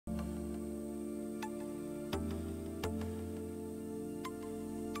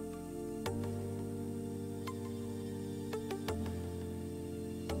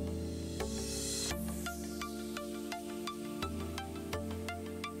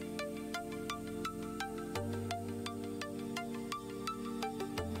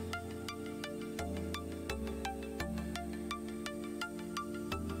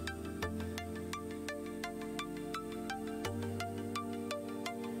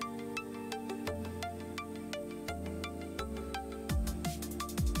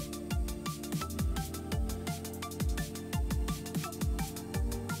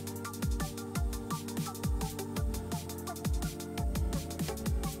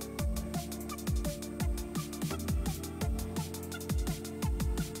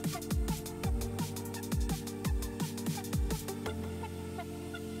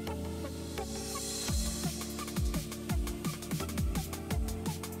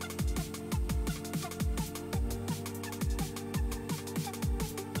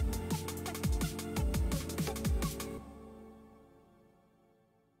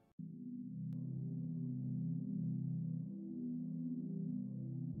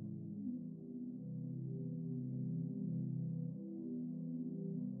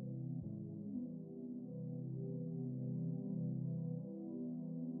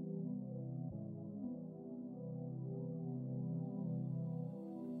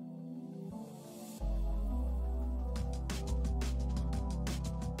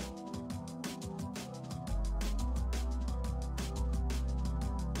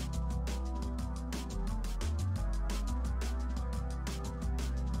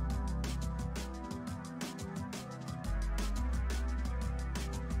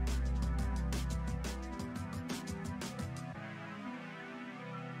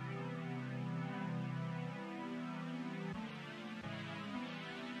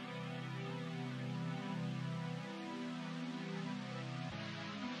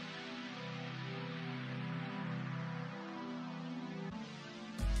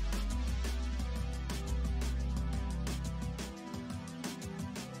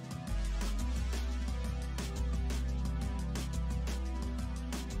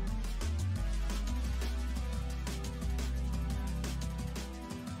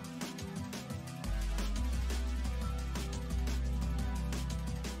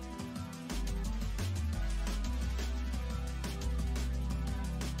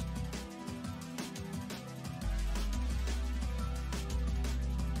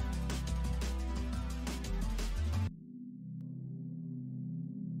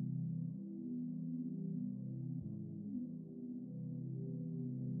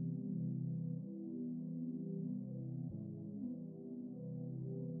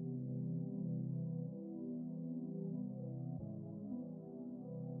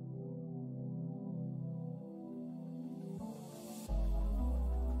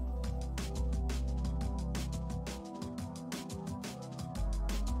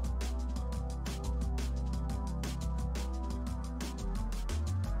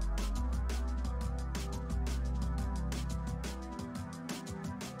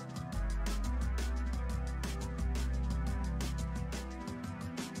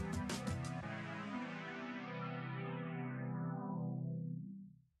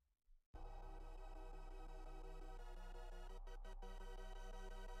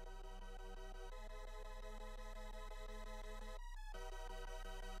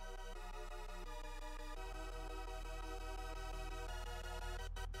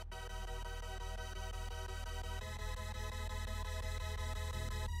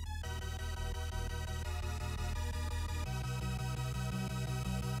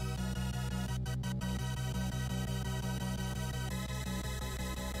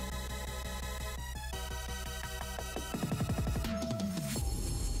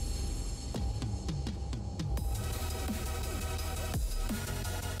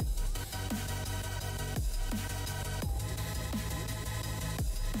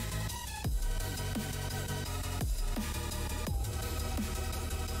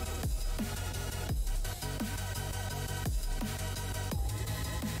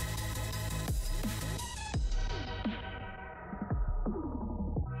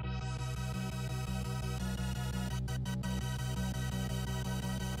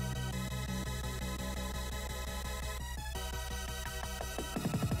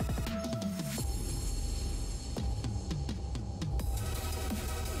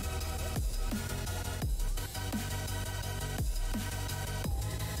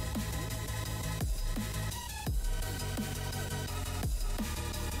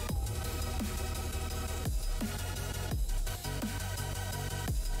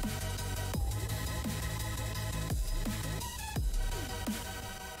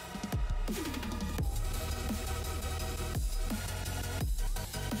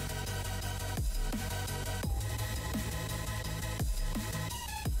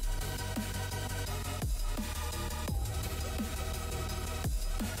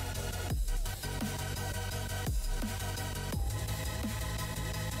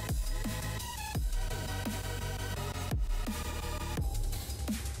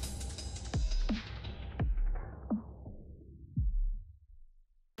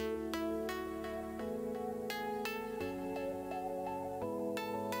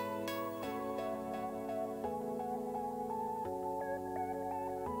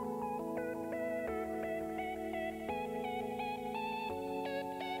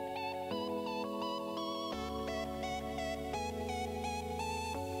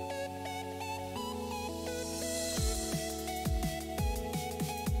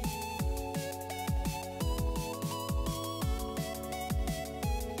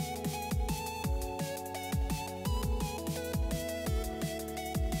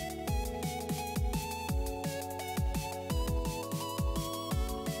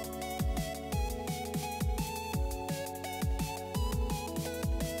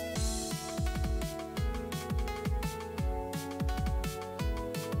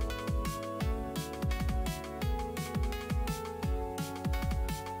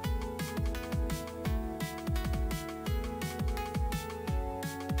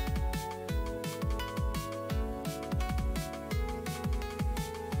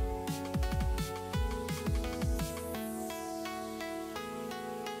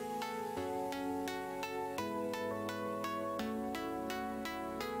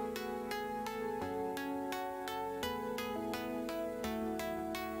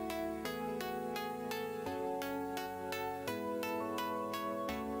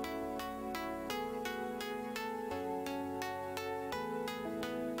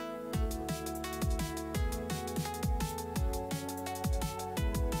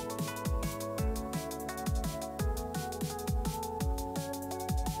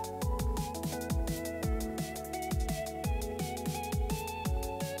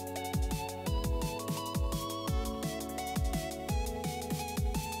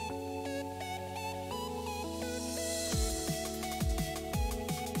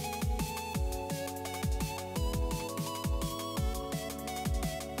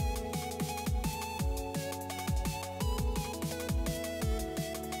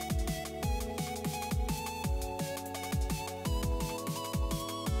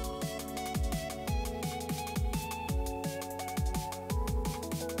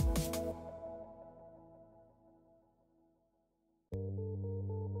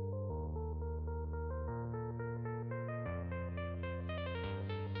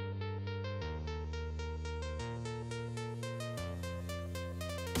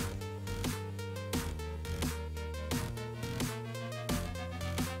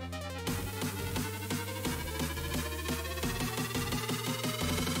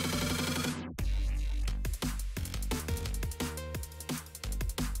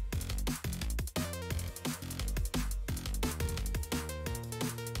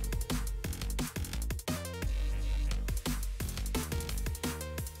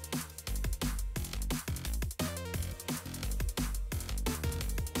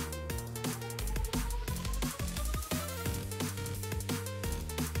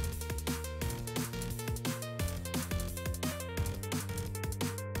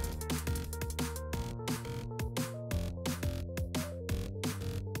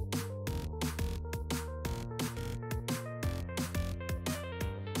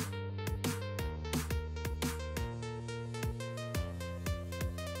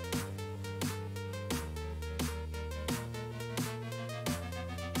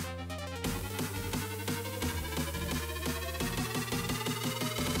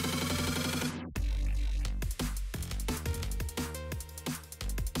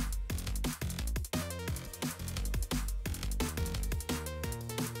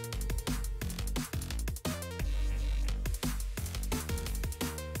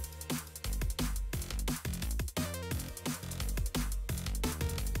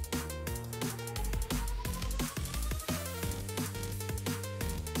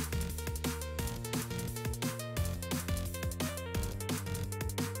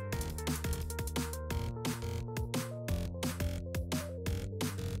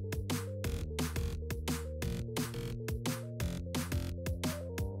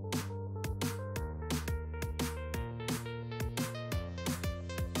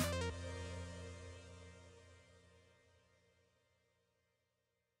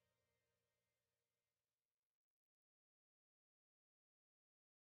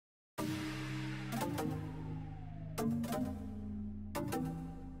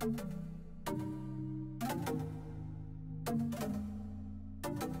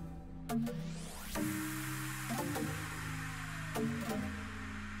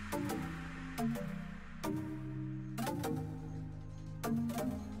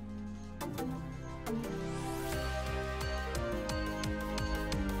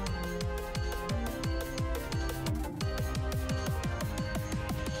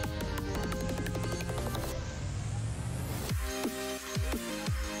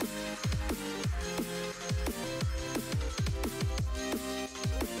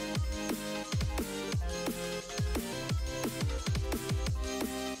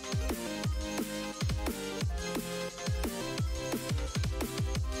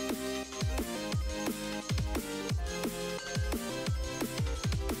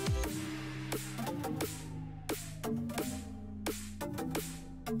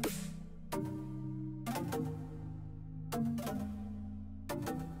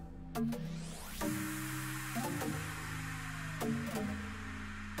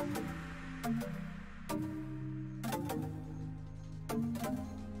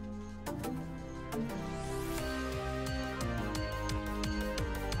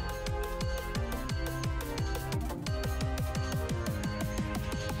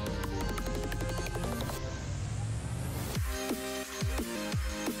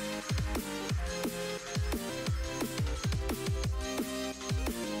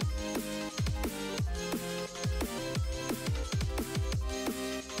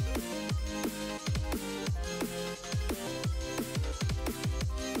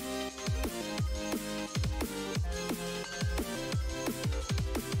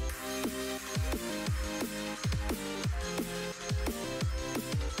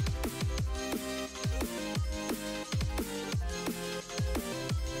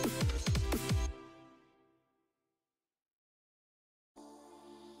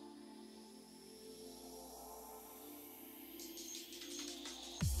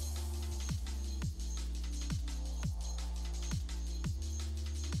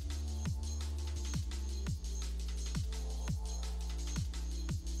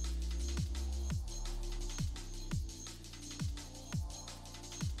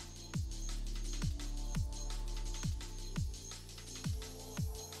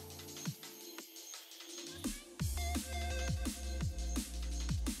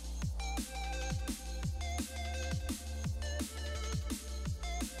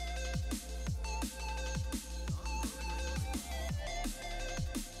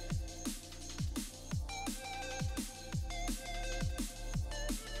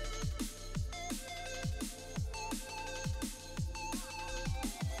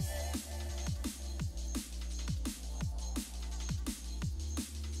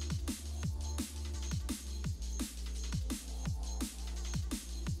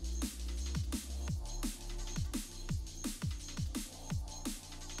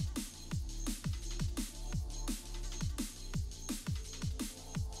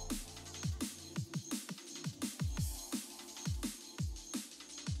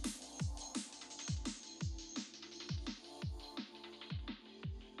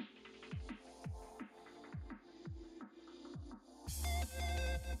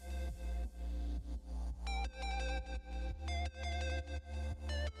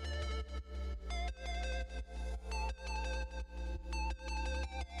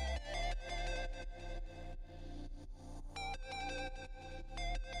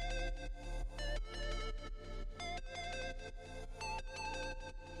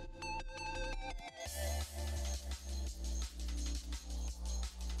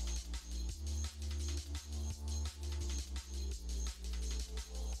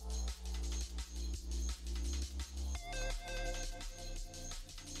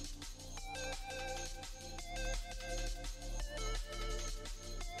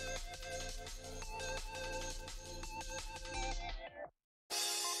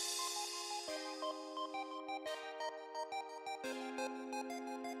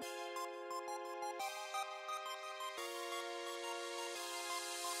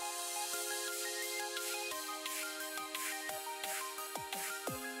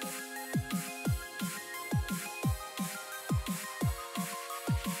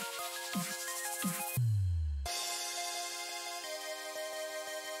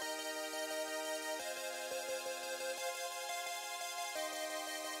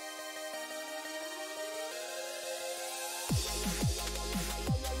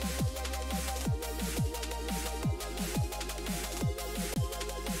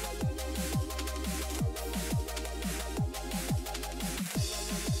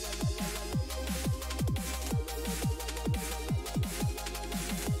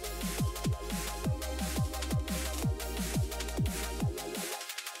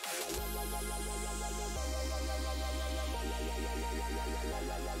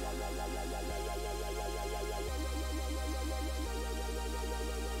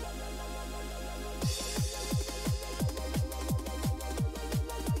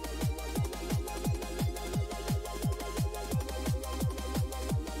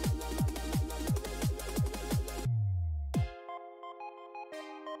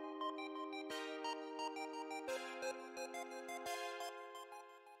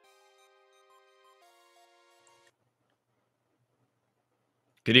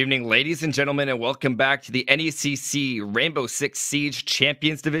Good evening, ladies and gentlemen, and welcome back to the NECC Rainbow Six Siege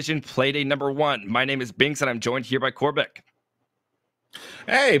Champions Division Playday number 1. My name is Binks, and I'm joined here by Korbeck.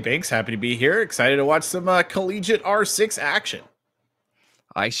 Hey, Binks, happy to be here. Excited to watch some collegiate R6 action.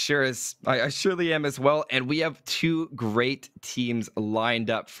 I surely am as well, and we have two great teams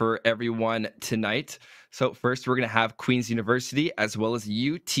lined up for everyone tonight. So first, we're going to have Queen's University as well as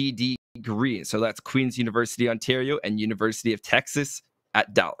UTD Green. So that's Queen's University Ontario and University of Texas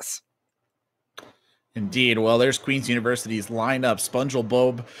at Dallas. Indeed. Well, there's Queen's University's lineup. Spongel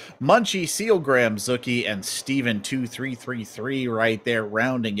Bob, Munchie, Sealgram, Zuki, and Steven 2333 right there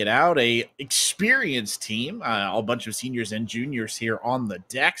rounding it out. A experienced team, a bunch of seniors and juniors here on the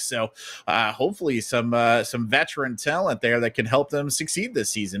deck. So hopefully some veteran talent there that can help them succeed this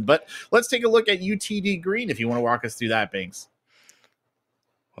season. But let's take a look at UTD Green if you want to walk us through that, Binks.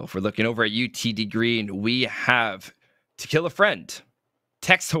 Well, if we're looking over at UTD Green, we have To Kill a Friend,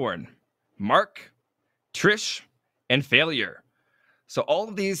 Text Horn, Mark, Trish, and Failure. So all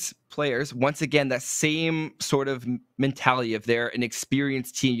of these players, once again, that same sort of mentality of they're an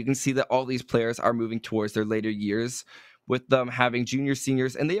experienced team. You can see that all these players are moving towards their later years with them having junior,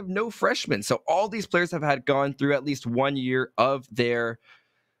 seniors, and they have no freshmen. So all these players have gone through at least 1 year of their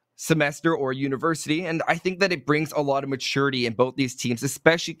semester or university. And I think that it brings a lot of maturity in both these teams,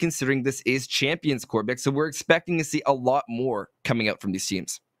 especially considering this is Champions Corbeck. So we're expecting to see a lot more coming out from these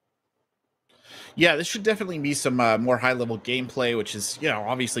teams. Yeah, this should definitely be some more high-level gameplay, which is,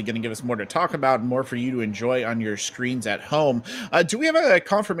 obviously going to give us more to talk about and more for you to enjoy on your screens at home. Do we have a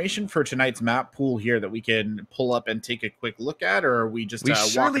confirmation for tonight's map pool here that we can pull up and take a quick look at, or are we just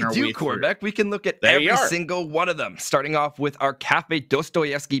walking our way through? Korbeck. We can look at every single one of them, starting off with our Cafe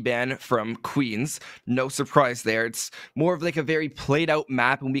Dostoevsky band from Queens. No surprise there. It's more of like a very played-out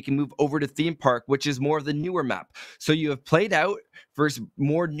map, and we can move over to Theme Park, which is more of the newer map. So you have played out versus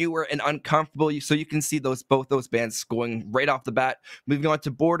more newer and uncomfortable. So you can see both those bands going right off the bat. Moving on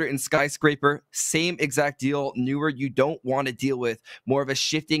to Border and Skyscraper, same exact deal. Newer, you don't want to deal with more of a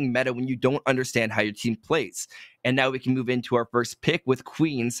shifting meta when you don't understand how your team plays. And now we can move into our first pick with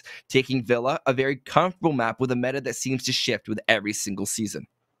Queens taking Villa, a very comfortable map with a meta that seems to shift with every single season.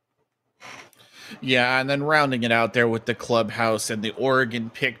 Yeah, and then rounding it out there with the Clubhouse and the Oregon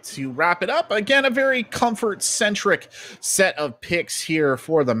pick to wrap it up. Again, a very comfort-centric set of picks here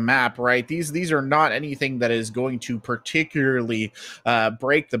for the map, right? These are not anything that is going to particularly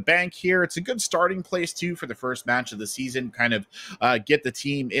break the bank here. It's a good starting place, too, for the first match of the season. Kind of get the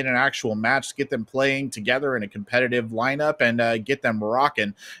team in an actual match, get them playing together in a competitive lineup, and get them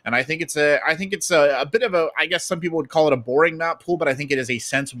rocking. And I think it's a bit of a, I guess some people would call it a boring map pool, but I think it is a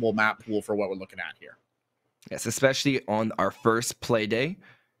sensible map pool for what we're looking at here. Yes, especially on our first play day.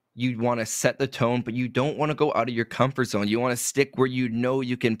 You want to set the tone, but you don't want to go out of your comfort zone. You want to stick where you know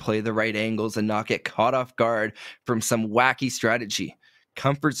you can play the right angles and not get caught off guard from some wacky strategy.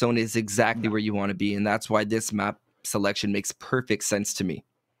 Comfort zone is exactly where you want to be, and that's why this map selection makes perfect sense to me.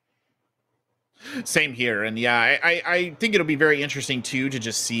 Same here. And yeah, I think it'll be very interesting too to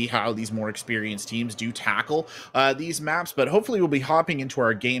just see how these more experienced teams do tackle these maps. But hopefully we'll be hopping into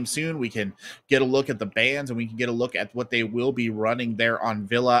our game soon. We can get a look at the bands and we can get a look at what they will be running there on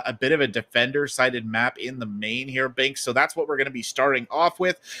Villa. A bit of a defender-sided map in the main here, Binks. So that's what we're going to be starting off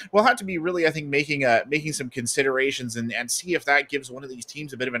with. We'll have to be really, I think, making some considerations and see if that gives one of these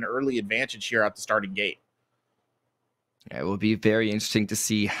teams a bit of an early advantage here at the starting gate. It will be very interesting to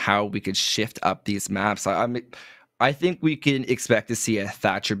see how we could shift up these maps. I think we can expect to see a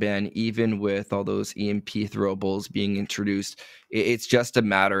Thatcher ban, even with all those EMP throwables being introduced. It's just a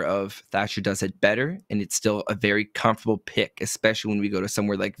matter of Thatcher does it better, and it's still a very comfortable pick, especially when we go to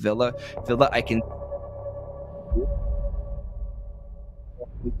somewhere like Villa. Villa, I can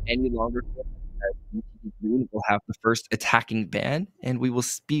any longer. We'll have the first attacking ban, and we will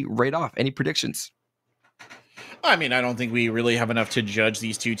be right off. Any predictions? I mean, I don't think we really have enough to judge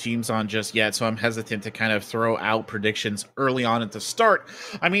these two teams on just yet, so I'm hesitant to kind of throw out predictions early on at the start.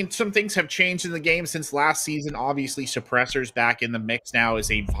 I mean, some things have changed in the game since last season. Obviously, suppressors back in the mix now is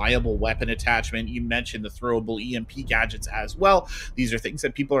a viable weapon attachment. You mentioned the throwable EMP gadgets as well. These are things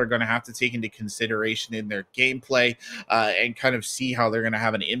that people are going to have to take into consideration in their gameplay and kind of see how they're going to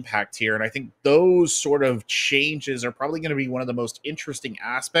have an impact here. And I think those sort of changes are probably going to be one of the most interesting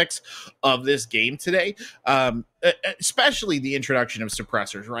aspects of this game today. Especially the introduction of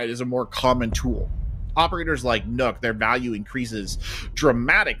suppressors, right, is a more common tool. Operators like Nook, their value increases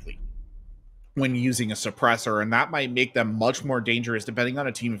dramatically when using a suppressor, and that might make them much more dangerous depending on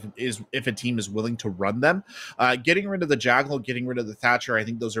a team if a team is willing to run them. Getting rid of the Jackal, getting rid of the Thatcher, I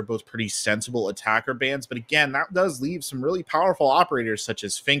think those are both pretty sensible attacker bans, but again, that does leave some really powerful operators such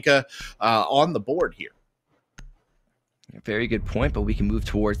as Finka on the board here. Very good point, but we can move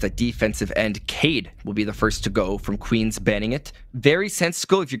towards the defensive end. Cade will be the first to go from Queens banning it. Very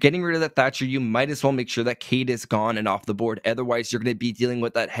sensible. If you're getting rid of that Thatcher, you might as well make sure that Cade is gone and off the board. Otherwise, you're going to be dealing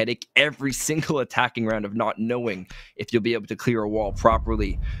with that headache every single attacking round of not knowing if you'll be able to clear a wall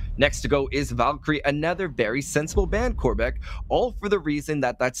properly. Next to go is Valkyrie, another very sensible ban, Corbeck, all for the reason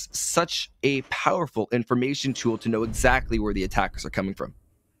that that's such a powerful information tool to know exactly where the attackers are coming from.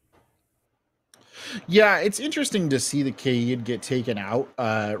 Yeah, it's interesting to see the Cade get taken out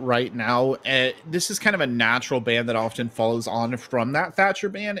right now. This is kind of a natural ban that often follows on from that Thatcher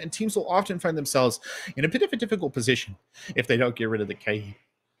ban, and teams will often find themselves in a bit of a difficult position if they don't get rid of the Cade.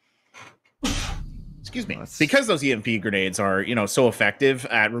 Excuse me. Because those EMP grenades are, so effective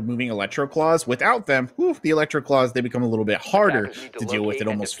at removing Electro Claws. Without them, the Electro Claws, they become a little bit harder to deal with. It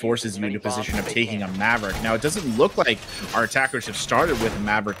almost forces you into a position of taking a Maverick. Now, it doesn't look like our attackers have started with a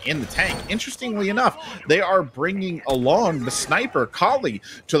Maverick in the tank. Interestingly enough, they are bringing along the Sniper Kali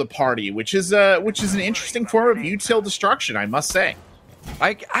to the party, which is an interesting form of util destruction, I must say.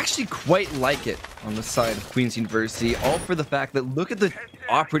 I actually quite like it on the side of Queen's University, all for the fact that look at the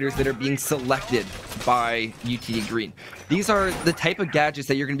operators that are being selected by UTD Green. These are the type of gadgets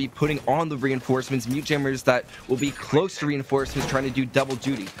that you're going to be putting on the reinforcements, mute jammers that will be close to reinforcements trying to do double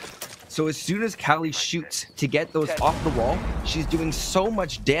duty. So as soon as Kali shoots to get those off the wall, she's doing so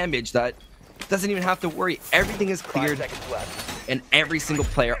much damage that doesn't even have to worry. Everything is cleared and every single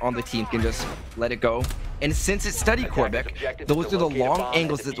player on the team can just let it go. And since it's study Corbeck, those are the long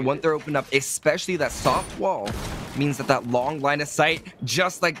angles that once they're opened up, especially that soft wall, means that that long line of sight,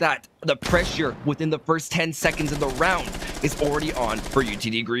 just like that, the pressure within the first 10 seconds of the round is already on for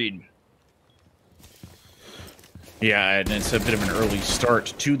UTD Green. Yeah, and it's a bit of an early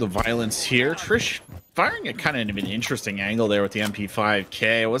start to the violence here. Trish firing at kind of an interesting angle there with the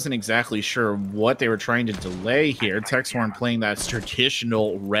MP5K. I wasn't exactly sure what they were trying to delay here. Texhorn playing that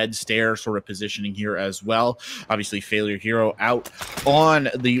traditional red stare sort of positioning here as well. Obviously, Failure Hero out on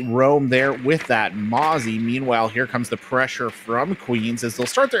the roam there with that Mozzie. Meanwhile, here comes the pressure from Queens as they'll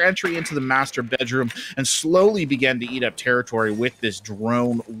start their entry into the master bedroom and slowly begin to eat up territory with this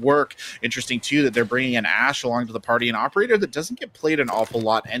drone work. Interesting, too, that they're bringing an Ashe along to the party, an operator that doesn't get played an awful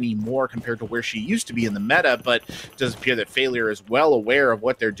lot anymore compared to where she used to be in the meta, but it does appear that Failure is well aware of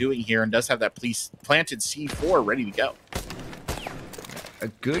what they're doing here and does have that planted C4 ready to go. A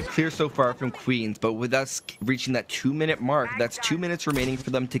good clear so far from Queens, but with us reaching that 2-minute mark, that's 2 minutes remaining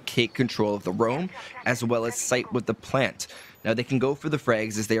for them to take control of the roam as well as sight with the plant. Now they can go for the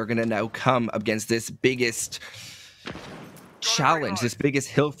frags as they are going to now come against this biggest challenge, this biggest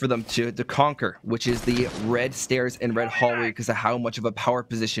hill for them to conquer, which is the red stairs and red hallway because of how much of a power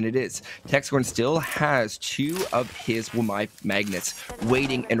position it is. Texhorn still has 2 of his Wamai magnets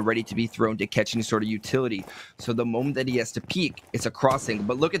waiting and ready to be thrown to catch any sort of utility. So the moment that he has to peek, it's a crossing.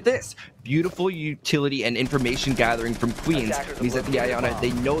 But look at this. Beautiful utility and information gathering from Queens means that the Iona,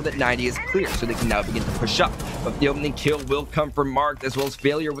 they know that 90 is clear, so they can now begin to push up. But the opening kill will come from Mark, as well as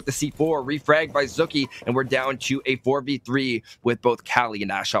Failure with the C4, refragged by Zuki, and we're down to a 4v3 with both Kali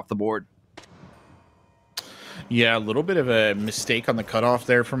and Ashe off the board. Yeah, a little bit of a mistake on the cutoff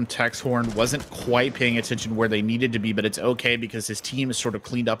there from Texhorn. Wasn't quite paying attention where they needed to be, but it's okay because his team is sort of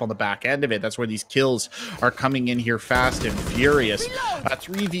cleaned up on the back end of it. That's where these kills are coming in here fast and furious. A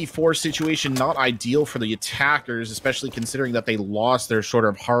 3v4 situation, not ideal for the attackers, especially considering that they lost their sort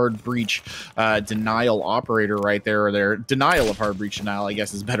of hard breach denial operator right there, or their denial of hard breach denial, I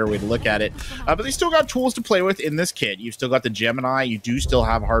guess is a better way to look at it. But they still got tools to play with in this kit. You've still got the Gemini. You do still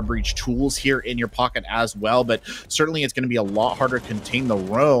have hard breach tools here in your pocket as well, but certainly it's going to be a lot harder to contain the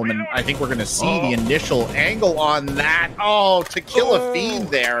roam, and I think we're going to see the initial angle on that. Oh, to kill a fiend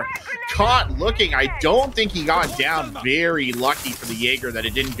there. Caught looking. I don't think he got down. Very lucky for the Jaeger that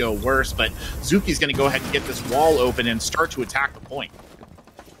it didn't go worse, but Zuki's going to go ahead and get this wall open and start to attack the point.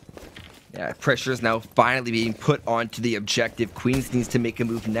 Yeah, pressure is now finally being put onto the objective. Queens needs to make a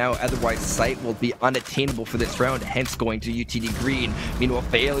move now, otherwise sight will be unattainable for this round, hence going to UTD Green. Meanwhile,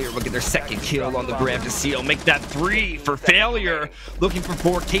 Failure will get their second kill on the grab to seal. Make that 3 for Failure. Looking for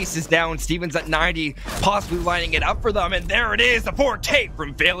 4 cases down. Stevens at 90, possibly lining it up for them, and there it is, the 4K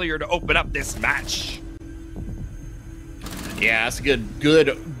from Failure to open up this match. Yeah, that's a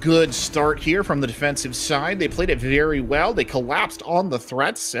good good start here from the defensive side. They played it very well. They collapsed on the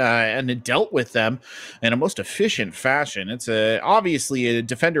threats and it dealt with them in a most efficient fashion. It's obviously a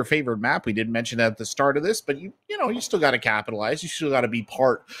defender-favored map. We didn't mention that at the start of this, but you still got to capitalize. You still got to be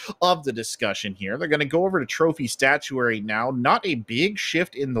part of the discussion here. They're going to go over to Trophy Statuary now. Not a big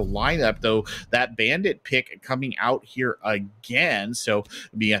shift in the lineup, though. That Bandit pick coming out here again. So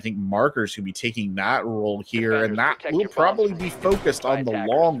I think Markers who'll be taking that role here, and that will probably be focused on the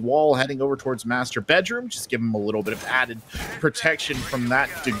long wall heading over towards Master Bedroom. Just give him a little bit of added protection from that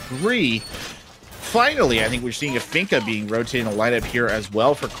degree. Finally, I think we're seeing a Finka being rotated in the lineup here as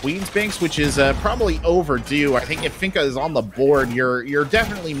well for Queensbanks, which is probably overdue. I think if Finka is on the board, you're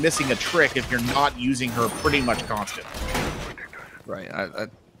definitely missing a trick if you're not using her pretty much constant. Right.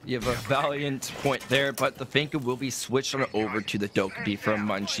 You have a valiant point there, but the Finka will be switched on over to the Dokkaebi from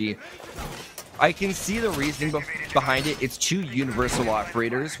Munchie. I can see the reasoning behind it. It's two universal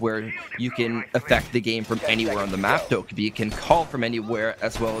operators where you can affect the game from anywhere on the map. Dokkaebi can call from anywhere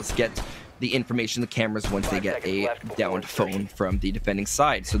as well as get the information, the cameras, once they get a downed phone from the defending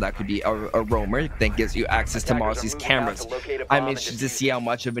side. So that could be a roamer that gives you access to Mozzi's cameras. I'm interested to see how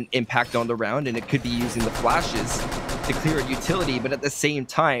much of an impact on the round, and it could be using the flashes to clear a utility, but at the same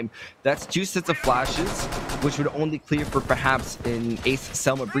time, that's two sets of flashes, which would only clear for perhaps an Ace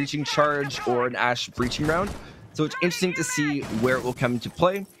Selma breaching charge or an Ash breaching round. So it's interesting to see where it will come into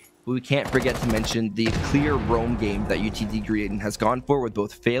play. But we can't forget to mention the clear roam game that UTD Green has gone for with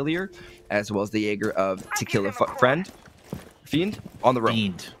both Failure as well as the Jaeger of To Kill a Fiend on the roam.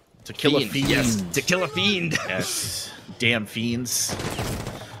 Fiend. To Kill a Fiend. Yes, To Kill a Fiend. Yes. Damn fiends.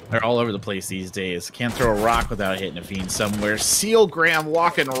 They're all over the place these days. Can't throw a rock without hitting a fiend somewhere. Sealgram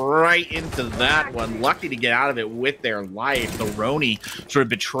walking right into that one. Lucky to get out of it with their life. The Roni sort of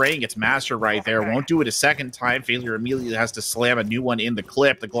betraying its master right there. Won't do it a second time. Failure immediately has to slam a new one in the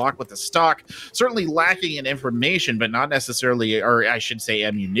clip. The Glock with the stock. Certainly lacking in information, but not necessarily, or I should say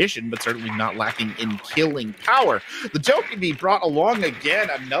ammunition, but certainly not lacking in killing power. The Dokkaebi brought along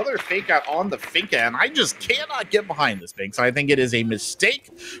again another fake out on the Finka, and I just cannot get behind this, Binks. I think it is a mistake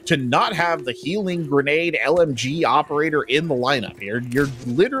to not have the healing grenade LMG operator in the lineup here. You're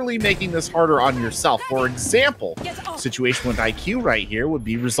literally making this harder on yourself. For example, situation with IQ right here would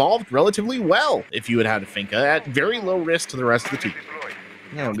be resolved relatively well if you had had a Finka at very low risk to the rest of the team.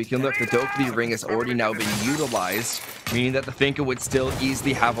 Yeah, we can look, the Dokkaebi ring has already now been utilized, meaning that the Finka would still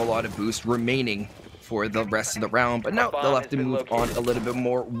easily have a lot of boost remaining for the rest of the round, but no, they'll have to move on a little bit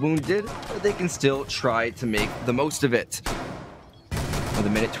more wounded, but they can still try to make the most of it. With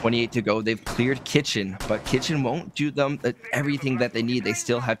a minute 28 to go, they've cleared Kitchen, but Kitchen won't do them everything that they need. They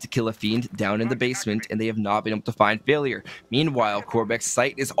still have to kill a fiend down in the basement, and they have not been able to find Failure. Meanwhile, Corbeck's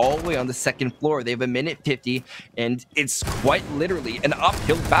site is all the way on the second floor. They have a minute 50, and it's quite literally an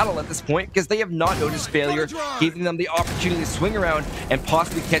uphill battle at this point because they have not noticed Failure, giving them the opportunity to swing around and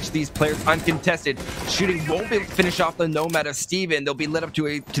possibly catch these players uncontested. Shooting won't be able to finish off the Nomad of Steven. They'll be led up to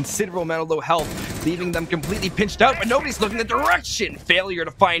a considerable amount of low health, leaving them completely pinched out, but nobody's looking the direction. Failure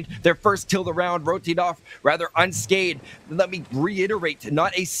to find their first kill of the round, rotate off rather unscathed. Let me reiterate,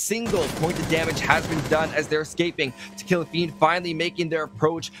 not a single point of damage has been done as they're escaping. To Kill a Fiend finally making their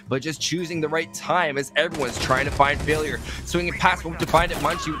approach, but just choosing the right time as everyone's trying to find Failure. Swinging past him to find it,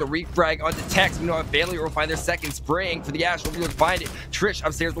 Munchie with a refrag onto Tex. Meanwhile, Failure will find their second, spraying for the Ash. Will be able to find it. Trish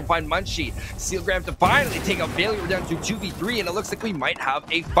upstairs will find Munchie. Sealgram to finally take out Failure down to 2v3, and it looks like we might have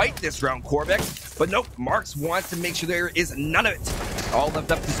a fight this round, Corbeck. But nope, Marks wants to make sure there is none of it. All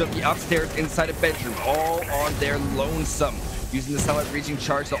left up to Zuki upstairs inside a bedroom, all on their lonesome. Using the Sunlight Breaching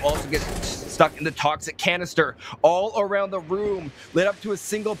charge, they'll also get stuck in the Toxic Canister. All around the room, lit up to a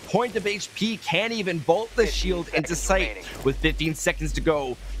single point of HP, can't even bolt the shield into sight. With 15 seconds to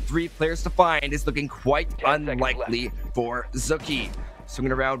go, 3 players to find is looking quite unlikely for Zuki.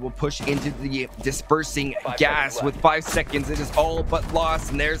 Swinging around, will push into the dispersing gas with 5 seconds. It is all but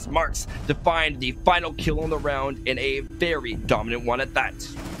lost, and there's Marks to find the final kill on the round, and a very dominant one at that.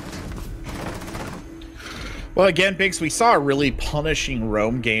 Well, again, Biggs, we saw a really punishing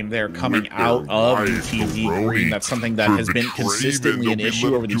roam game there coming out of UTD Green. That's something that has been consistently an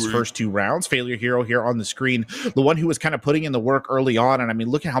issue over these first 2 rounds. Failure Hero here on the screen, the one who was kind of putting in the work early on. And I mean,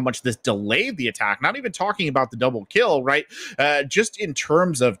 look at how much this delayed the attack. Not even talking about the double kill, right? Just in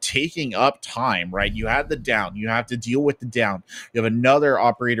terms of taking up time, right? You had the down. You have to deal with the down. You have another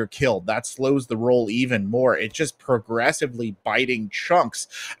operator killed. That slows the roll even more. It's just progressively biting chunks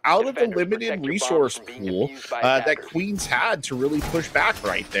out of the limited resource pool that Queens had to really push back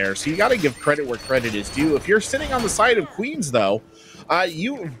right there. So you got to give credit where credit is due. If you're sitting on the side of Queens, though,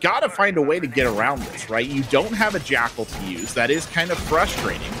 you've got to find a way to get around this, right? You don't have a Jackal to use. That is kind of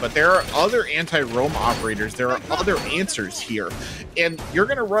frustrating, but there are other anti-roam operators. There are other answers here, and you're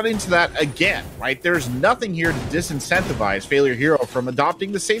going to run into that again, right? There's nothing here to disincentivize Failure Hero from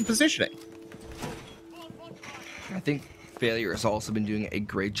adopting the same positioning. I think Failure has also been doing a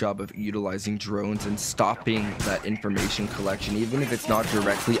great job of utilizing drones and stopping that information collection, even if it's not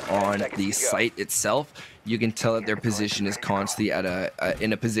directly on the site itself. You can tell that their position is constantly at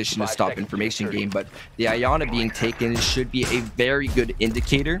in a position to stop information gain, but the Ayana being taken should be a very good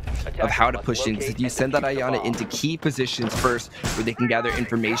indicator of how to push in. Because if you send that Ayana into key positions first where they can gather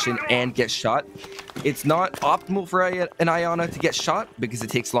information and get shot, it's not optimal for an Ayana to get shot because it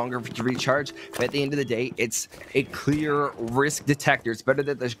takes longer to recharge, but at the end of the day, it's a clear risk detector. It's better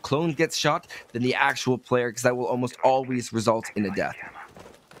that the clone gets shot than the actual player, because that will almost always result in a death.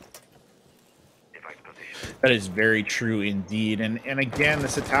 That is very true indeed. And again,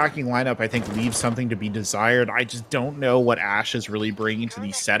 this attacking lineup, I think, leaves something to be desired. I just don't know what Ashe is really bringing to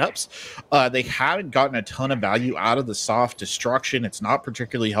these setups. They haven't gotten a ton of value out of the soft destruction. It's not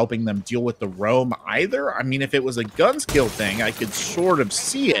particularly helping them deal with the roam either. I mean, if it was a gun skill thing, I could sort of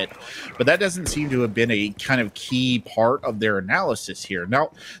see it, but that doesn't seem to have been a kind of key part of their analysis here.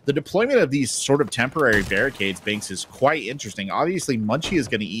 Now, the deployment of these sort of temporary barricades, Banks, is quite interesting. Obviously, Munchie is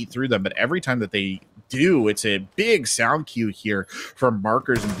going to eat through them, but every time that they do, it's a big sound cue here from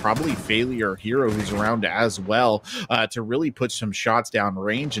Markers and probably Failure Hero, who's around as well, to really put some shots down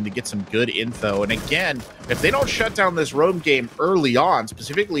range and to get some good info. And again, if they don't shut down this roam game early on,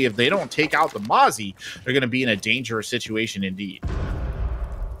 specifically if they don't take out the Mozzie, they're going to be in a dangerous situation indeed.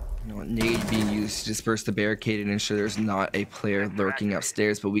 Nade being used to disperse the barricade and ensure there's not a player lurking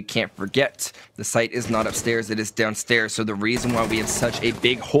upstairs, but we can't forget the site is not upstairs, it is downstairs. So the reason why we have such a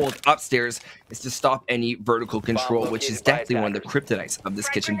big hold upstairs is to stop any vertical control, which is definitely one of the kryptonites of this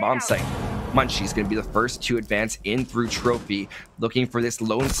kitchen bomb site. Munchie's going to be the first to advance in through Trophy, looking for this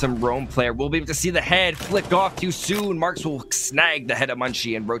lonesome roam player. We'll be able to see the head flick off too soon. Marks will snag the head of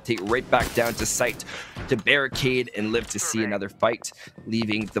Munchie and rotate right back down to site to barricade and live to see another fight,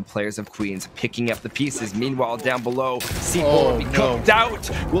 leaving the players of Queens picking up the pieces. Meanwhile, down below, C4 will be cooked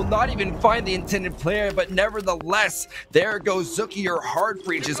out. Will not even find the intended player, but nevertheless, there goes Zuki. Your hard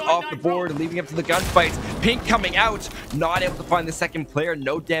breach is off the board, leaving up to the gunfights. Pink coming out, not able to find the second player.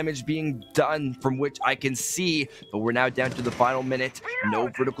 No damage being done from which I can see, but we're now down to the final minute. No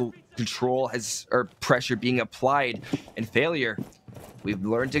vertical control or pressure being applied, and Failure, we've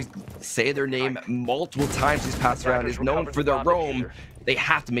learned to say their name multiple times this past round, is known for their roam. They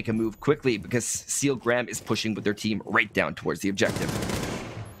have to make a move quickly because Seal Graham is pushing with their team right down towards the objective.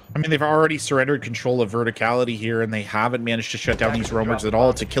 I mean, they've already surrendered control of verticality here, and they haven't managed to shut down these roamers at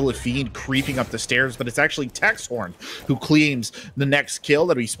all. It's a Kill a Fiend creeping up the stairs, but it's actually Texhorn who claims the next kill.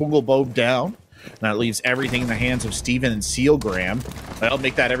 That'll be Spooglebow down. And that leaves everything in the hands of Steven and Seal Graham. That'll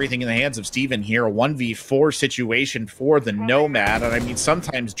make that everything in the hands of Steven here. A 1v4 situation for the Nomad. And I mean,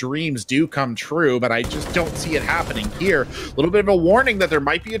 sometimes dreams do come true, but I just don't see it happening here. A little bit of a warning that there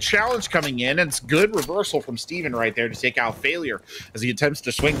might be a challenge coming in, and it's good reversal from Steven right there to take out Failure as he attempts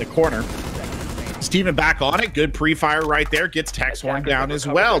to swing the corner. Steven back on it. Good pre-fire right there. Gets Texhorn down as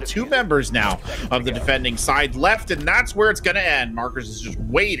well. Two members now of the defending side left, and that's where it's going to end. Markers is just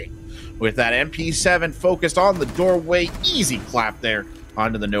waiting with that MP7 focused on the doorway. Easy clap there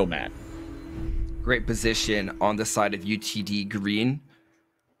onto the Nomad. Great position on the side of UTD Green.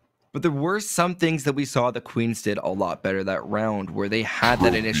 But there were some things that we saw the Queens did a lot better that round, where they had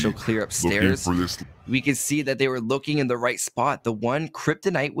that initial clear upstairs. We could see that they were looking in the right spot. The one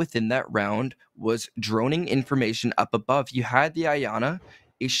kryptonite within that round was droning information up above. You had the Ayana.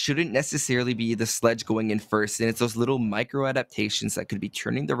 It shouldn't necessarily be the sledge going in first, and it's those little micro adaptations that could be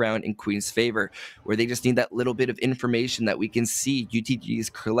turning the round in Queen's favor, where they just need that little bit of information that we can see UTG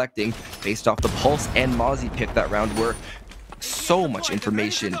is collecting based off the Pulse and Mozzie pick that round, where so much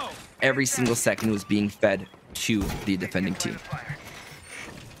information every single second was being fed to the defending team.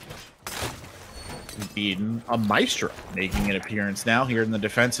 Indeed, a Maestro making an appearance now here in the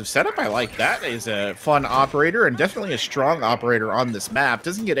defensive setup. I like that. He's a fun operator and definitely a strong operator on this map.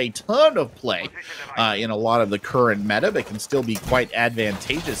 Doesn't get a ton of play in a lot of the current meta, but can still be quite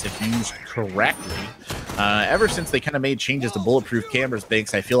advantageous if used correctly. Ever since they kind of made changes to bulletproof cameras,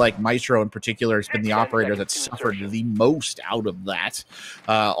 Banks, I feel like Maestro in particular has been the operator that suffered the most out of that,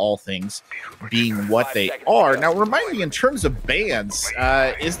 all things being what they are. Now, remind me, in terms of bans,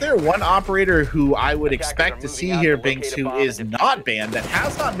 is there one operator who I would expect to see here, Banks, who is not banned, that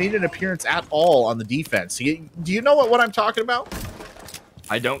has not made an appearance at all on the defense? Do you know what I'm talking about?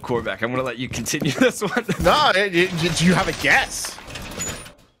 I don't, Corvac. I'm going to let you continue this one. No, do you have a guess?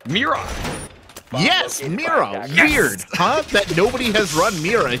 Mira. Yes, Mira. Weird, huh? That nobody has run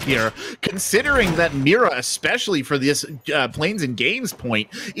Mira here, considering that Mira, especially for this Planes and Games point,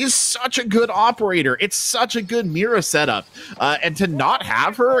 is such a good operator. It's such a good Mira setup. And to not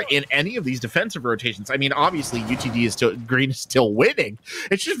have her in any of these defensive rotations, I mean, obviously UTD is still, Green is still winning.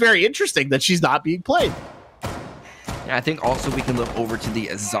 It's just very interesting that she's not being played. Yeah, I think also we can look over to the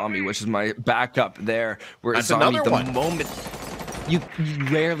Azami, which is my backup there, where That's Azami, another one. Moment you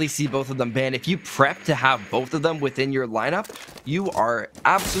rarely see both of them banned. If you prep to have both of them within your lineup, you are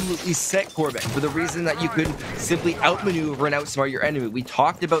absolutely set, Corbett, for the reason that you could simply outmaneuver and outsmart your enemy. We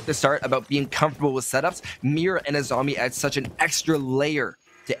talked about the start about being comfortable with setups. Mira and Azami add such an extra layer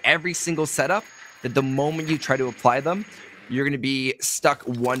to every single setup that the moment you try to apply them, you're going to be stuck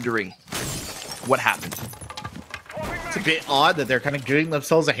wondering what happened. It's a bit odd that they're kind of giving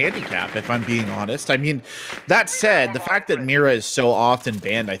themselves a handicap, if I'm being honest. I mean, that said, the fact that Mira is so often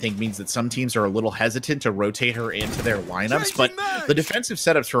banned, I think, means that some teams are a little hesitant to rotate her into their lineups, but the defensive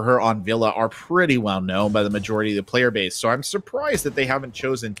setups for her on Villa are pretty well known by the majority of the player base, so I'm surprised that they haven't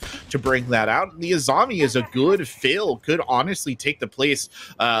chosen to bring that out. The Azami is a good fill, could honestly take the place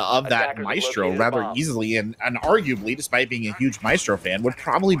of that Maestro rather easily, and arguably, despite being a huge Maestro fan, would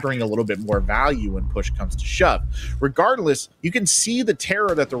probably bring a little bit more value when push comes to shove. Regardless, you can see the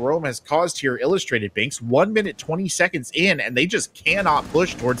terror that the roam has caused here illustrated, Binks. 1 minute 20 seconds in, and they just cannot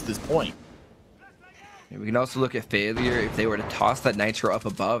push towards this point. We can also look at Failure. If they were to toss that Nitro up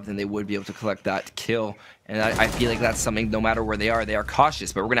above, then they would be able to collect that kill. And I feel like that's something, no matter where they are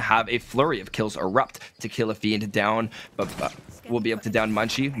cautious. But we're going to have a flurry of kills erupt to kill a Fiend down. But we'll be able to down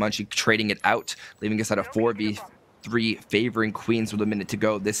Munchie. Munchie trading it out, leaving us at a 4v3 favoring Queens with a minute to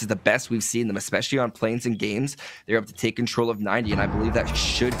go. This is the best we've seen them, especially on Planes and Games. They're able to take control of 90, and I believe that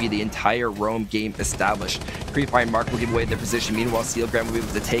should be the entire roam game established. Creepy and Mark will give away their position. Meanwhile, Steelgram will be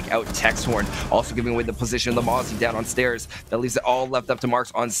able to take out Texhorn, also giving away the position of the Mozzie down on stairs. That leaves it all left up to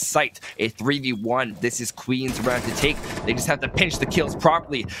Marks on site. A 3v1. This is Queens around to take. They just have to pinch the kills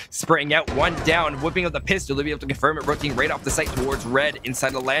properly. Spraying out one down, whipping out the pistol. They'll be able to confirm it, rotating right off the site towards red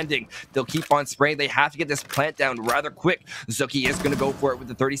inside the landing. They'll keep on spraying. They have to get this plant down rather quick. Zuki is going to go for it with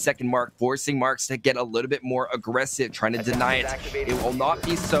the 30-second mark, forcing Marks to get a little bit more aggressive, trying to deny it. It will not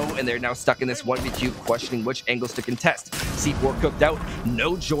be so, and they're now stuck in this 1v2, questioning which angles to contest. C4 cooked out.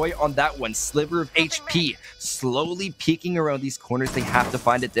 No joy on that one. Sliver of HP. Slowly peeking around these corners. They have to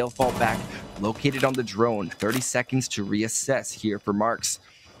find it. They'll fall back. Located on the drone. 30 seconds to reassess here for Marks.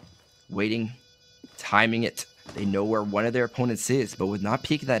 Waiting. Timing it. They know where one of their opponents is, but with not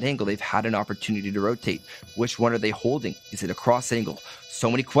peeking that angle, they've had an opportunity to rotate. Which one are they holding? Is it a cross angle?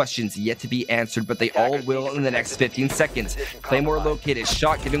 So many questions yet to be answered, but they all will in the next 15 seconds. Claymore located,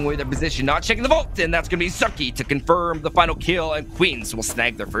 shot giving away their position, not checking the vault, and that's going to be Zuki to confirm the final kill, and Queens will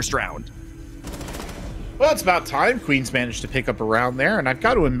snag their first round. Well, it's about time Queens managed to pick up a round there, and I've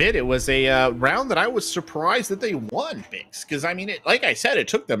got to admit it was a round that I was surprised that they won, Binks, because I mean, like I said, it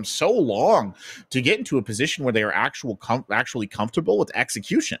took them so long to get into a position where they were actually comfortable with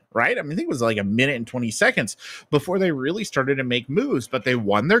execution, right? I mean, I think it was like a minute and 20 seconds before they really started to make moves, but they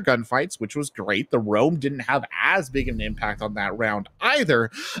won their gunfights, which was great. The roam didn't have as big an impact on that round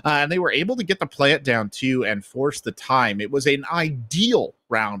either, and they were able to get the plant down too and force the time. It was an ideal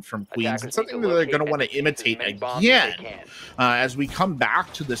round from Queens. It's something that they're going to want to imitate again as we come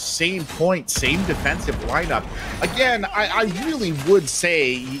back to the same point, same defensive lineup. Again, I really would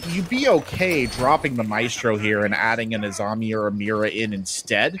say you'd be okay dropping the Maestro here and adding an Azami or a Mira in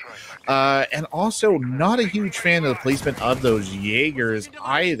instead. And also not a huge fan of the placement of those Jaegers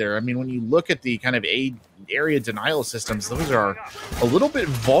either. I mean, when you look at the kind of area denial systems, those are a little bit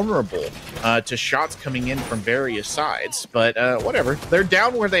vulnerable to shots coming in from various sides, but whatever, they're down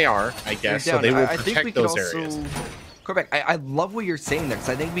where they are, I guess, so they will protect those areas. Correct. I love what you're saying there, because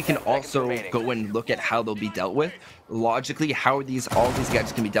I think we can also go and look at how they'll be dealt with logically, how all these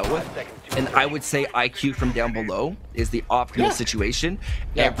guys can be dealt with. And I would say IQ from down below is the optimal situation.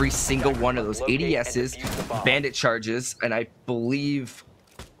 Every single one of those ADSs, bandit charges, and I believe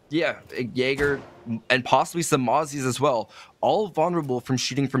a Jaeger and possibly some Mozzies as well, all vulnerable from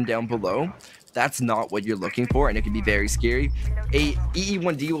shooting from down below. That's not what you're looking for, and it can be very scary. A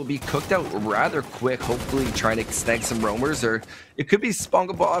EE1D will be cooked out rather quick, hopefully trying to snag some roamers, or it could be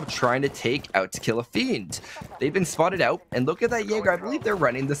Spongabob trying to take out to kill a Fiend. They've been spotted out, and look at that Jaeger. I believe they're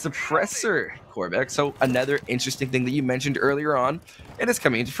running the suppressor, Corbeck. So another interesting thing that you mentioned earlier on, and it's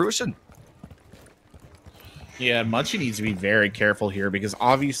coming into fruition. Yeah, Munchie needs to be very careful here because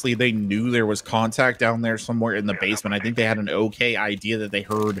obviously they knew there was contact down there somewhere in the basement. I think they had an okay idea that they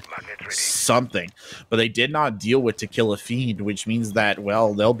heard something, but they did not deal with To Kill a Fiend, which means that,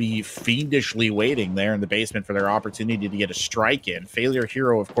 well, they'll be fiendishly waiting there in the basement for their opportunity to get a strike in. Failure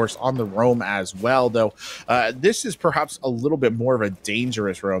Hero, of course, on the roam as well, though. This is perhaps a little bit more of a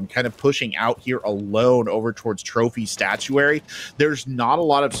dangerous roam, kind of pushing out here alone over towards Trophy Statuary. There's not a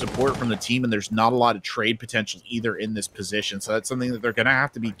lot of support from the team, and there's not a lot of trade potential either in this position, so that's something that they're going to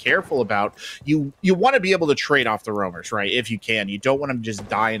have to be careful about. You want to be able to trade off the roamers, right, if you can. You don't want them to just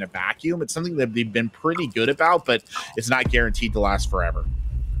die in a vacuum. It's something that they've been pretty good about, but it's not guaranteed to last forever.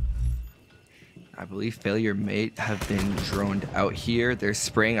 I believe Failure may have been droned out here. Their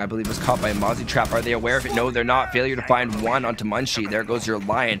spring, I believe, was caught by a Mozzie trap. Are they aware of it? No, they're not. Failure to find one onto Munchie. There goes your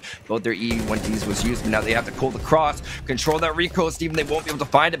Lion. Both their E1Ds was used, but now they have to cold the cross. Control that recoil, Steven. They won't be able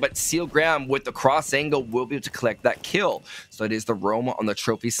to find it, but Seal Graham with the cross angle will be able to collect that kill. So it is the roam on the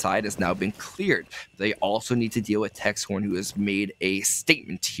trophy side has now been cleared. They also need to deal with Texhorn, who has made a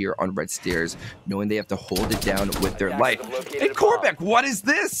statement here on Red Stairs, knowing they have to hold it down with their life. And Corbeck, what is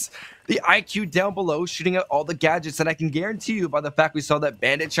this? The IQ down below shooting out all the gadgets, and I can guarantee you by the fact we saw that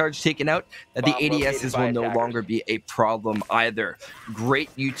bandit charge taken out that the ADSs will no longer be a problem either.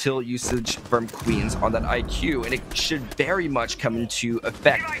 Great util usage from Queens on that IQ, and it should very much come into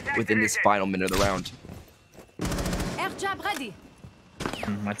effect within this final minute of the round.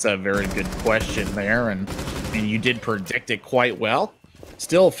 That's a very good question there, and you did predict it quite well.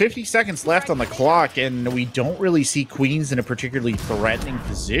 Still 50 seconds left on the clock, and we don't really see Queens in a particularly threatening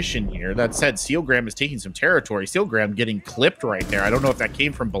position here. That said, Sealgram is taking some territory. Sealgram getting clipped right there. I don't know if that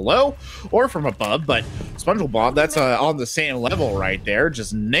came from below or from above, but SpongeBob, that's on the same level right there.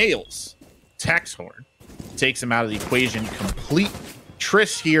 Just nails Texhorn. Takes him out of the equation completely.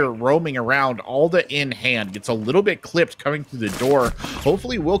 Triss here roaming around, Alda in hand, gets a little bit clipped coming through the door.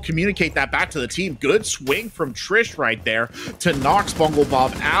 Hopefully we'll communicate that back to the team. Good swing from Trish right there to knock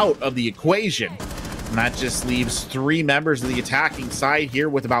SpongeBob out of the equation. And that just leaves 3 members of the attacking side here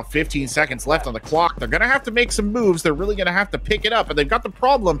with about 15 seconds left on the clock. They're going to have to make some moves. They're really going to have to pick it up. And they've got the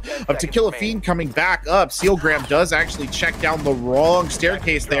problem of To Kill a Fiend coming back up. Sealgram does actually check down the wrong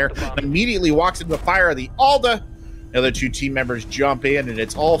staircase there and immediately walks into the fire of the Alda. The other 2 team members jump in, and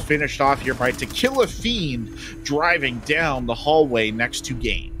it's all finished off here by To Kill a Fiend driving down the hallway next to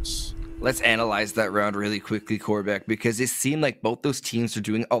Games. Let's analyze that round really quickly, Corbeck, because it seemed like both those teams are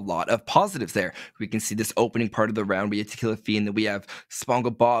doing a lot of positives there. We can see this opening part of the round. We have To Kill a Fiend, then we have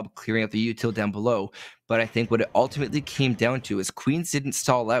Spongle Bob clearing out the util down below. But I think what it ultimately came down to is Queens didn't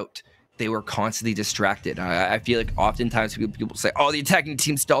stall out. They were constantly distracted. I feel like oftentimes people say, oh, the attacking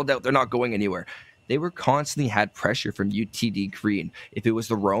team stalled out. They're not going anywhere. They were constantly had pressure from UTD Green. If it was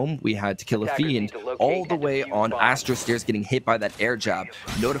the roam, we had To Kill a Fiend all the way on Astro Stairs getting hit by that air jab,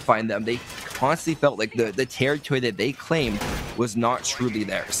 notifying them. They constantly felt like the territory that they claimed was not truly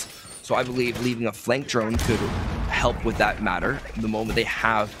theirs. So I believe leaving a flank drone could help with that matter. The moment they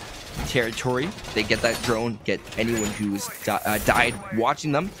have territory, they get that drone, get anyone who's died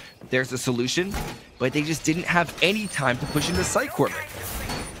watching them. There's a solution, but they just didn't have any time to push into Site Corbeck.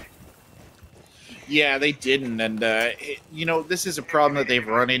 Yeah, they didn't, and this is a problem that they've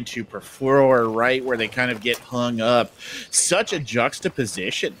run into before, right, where they kind of get hung up. Such a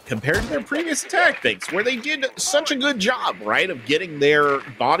juxtaposition compared to their previous attack things, where they did such a good job, right, of getting their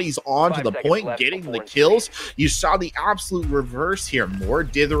bodies onto the point, getting the kills. You saw the absolute reverse here, more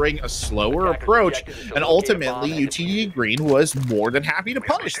dithering, a slower approach, and ultimately UTD Green was more than happy to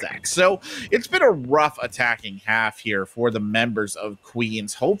punish that. So it's been a rough attacking half here for the members of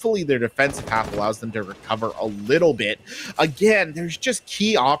Queens. Hopefully their defensive half allows them to recover a little bit. Again, there's just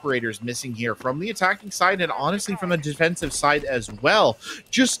key operators missing here from the attacking side and honestly from the defensive side as well.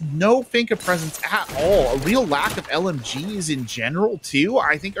 Just no Finka presence at all. A real lack of LMGs in general too,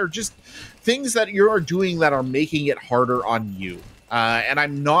 I think, are just things that you're doing that are making it harder on you. And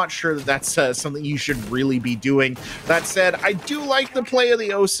I'm not sure that that's something you should really be doing. That said, I do like the play of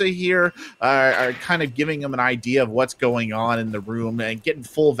the OSA here, kind of giving them an idea of what's going on in the room and getting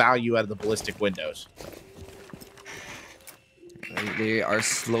full value out of the ballistic windows. They are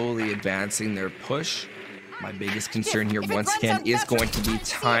slowly advancing their push. My biggest concern here, once again, is going to be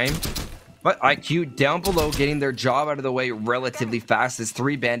time. But IQ down below getting their job out of the way relatively fast. There's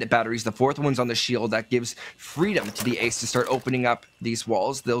 3 bandit batteries. The 4th one's on the shield. That gives freedom to the ace to start opening up these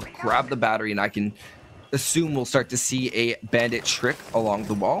walls. They'll grab the battery, and I can assume we'll start to see a bandit trick along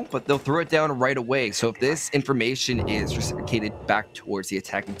the wall, but they'll throw it down right away. So if this information is reciprocated back towards the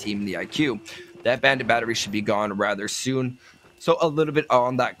attacking team in the IQ, that bandit battery should be gone rather soon. So a little bit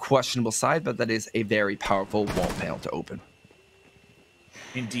on that questionable side, but that is a very powerful wall panel to open.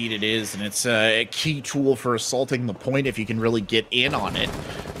 Indeed it is, and it's a key tool for assaulting the point if you can really get in on it.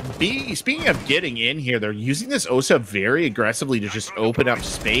 Speaking of getting in here, they're using this Osa very aggressively to just open up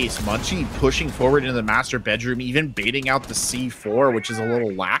space. Munchie pushing forward into the master bedroom, even baiting out the C4, which is a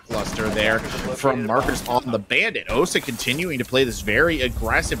little lackluster there from markers on the bandit. Osa continuing to play this very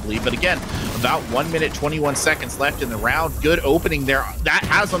aggressively, but again, about 1 minute, 21 seconds left in the round. Good opening there. That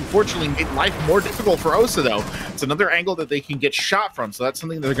has unfortunately made life more difficult for Osa, though. It's another angle that they can get shot from, so that's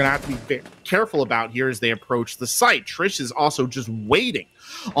something they're going to have to be very careful about here as they approach the site. Trish is also just waiting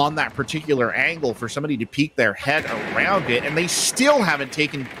on that particular angle for somebody to peek their head around it, and they still haven't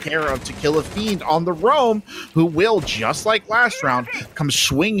taken care of To Kill a Fiend on the roam, who will, just like last round, come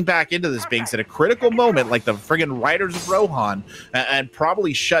swinging back into this Binks at a critical moment like the friggin' Riders of Rohan, and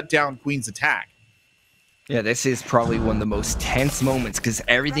probably shut down Queen's attack. Yeah, this is probably one of the most tense moments because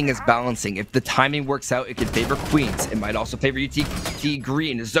everything is balancing. If the timing works out, it could favor Queens. It might also favor UTD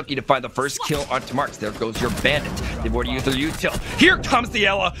Green. Zuki to find the first kill onto Marks. There goes your bandit. They've already used their util. Here comes the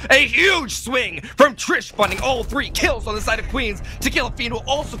Ella. A huge swing from Trish, finding all 3 kills on the side of Queens. To Kill a Fiend will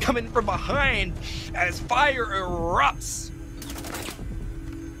also come in from behind as fire erupts.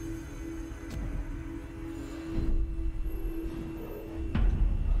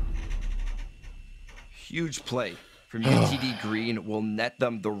 Huge play from UTD Green will net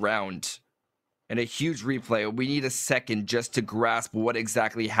them the round. And a huge replay. We need a second just to grasp what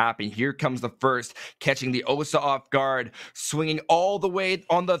exactly happened. Here comes the first, catching the Osa off guard, swinging all the way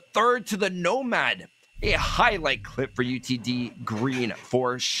on the third to the Nomad. A highlight clip for UTD Green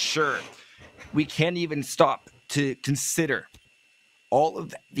for sure. We can't even stop to consider all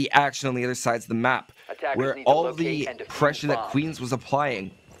of the action on the other sides of the map, where all of the pressure that Queens was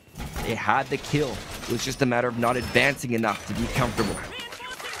applying. They had the kill. It was just a matter of not advancing enough to be comfortable.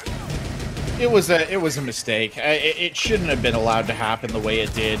 It was a mistake. It shouldn't have been allowed to happen the way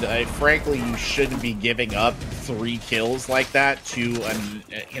it did. Frankly, you shouldn't be giving up 3 kills like that to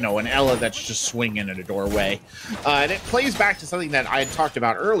an Ella that's just swinging at a doorway. And it plays back to something that I had talked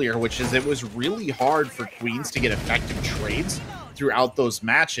about earlier, which is it was really hard for Queens to get effective trades throughout those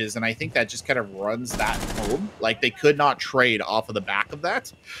matches, and I think that just kind of runs that home. Like, they could not trade off of the back of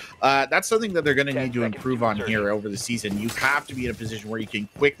that. That's something that they're going to need to improve on here over the season. You have to be in a position where you can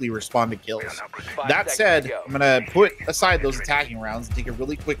quickly respond to kills. That said, I'm going to put aside those attacking rounds and take a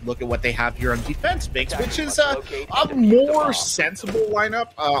really quick look at what they have here on defense, Binks, which is a more sensible lineup.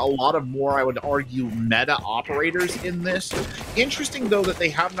 A lot of more, I would argue, meta operators in this. Interesting, though, that they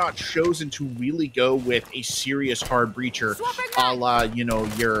have not chosen to really go with a serious hard breacher, a la,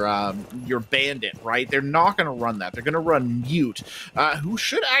 your bandit, right? They're not going to run that. They're going to run Mute, who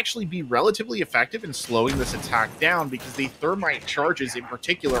should actually be relatively effective in slowing this attack down, because the thermite charges in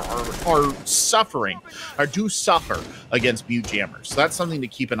particular do suffer against Mute jammers. So that's something to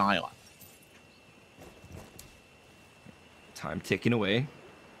keep an eye on. Time ticking away,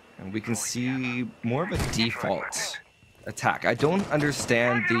 and we can see more of a default attack. I don't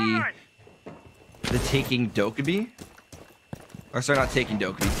understand the taking Dokkaebi. Or sorry, not taking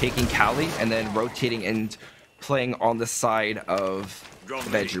Dokkaebi, taking Kali and then rotating and playing on the side of the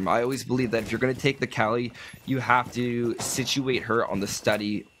bedroom. I always believe that if you're going to take the Kali, you have to situate her on the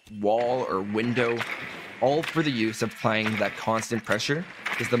study wall or window, all for the use of playing that constant pressure.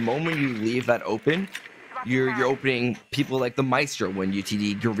 Because the moment you leave that open, you're opening people like the Maestro when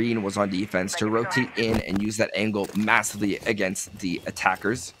UTD Green was on defense to rotate in and use that angle massively against the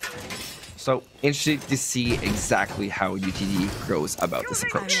attackers. So interested to see exactly how UTD goes about this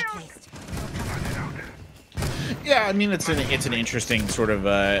approach. Yeah, I mean, it's an interesting sort of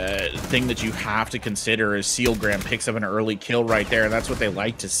thing that you have to consider as Sealgram picks up an early kill right there, and that's what they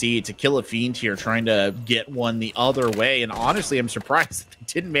like to see. To Kill a Fiend here, trying to get one the other way, and honestly, I'm surprised that they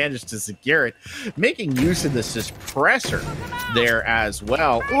didn't manage to secure it. Making use of the suppressor there as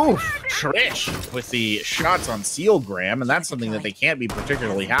well. Oof, Trish with the shots on Sealgram, and that's something that they can't be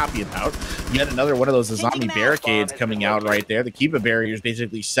particularly happy about. Yet another one of those zombie barricades coming out right there. The Kiba barriers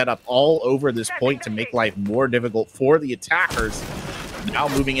basically set up all over this point to make life more difficult for the attackers. Now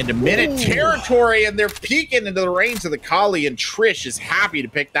moving into minute territory, and they're peeking into the range of the Kali, and Trish is happy to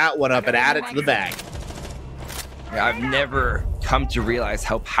pick that one up and add it to the bag. I've never come to realize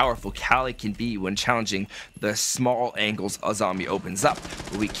how powerful Kali can be when challenging the small angles a zombie opens up.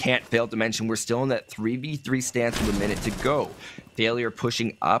 But we can't fail to mention we're still in that 3v3 stance with a minute to go. Failure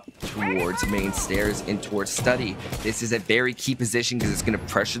pushing up towards main stairs and towards study. This is a very key position because it's going to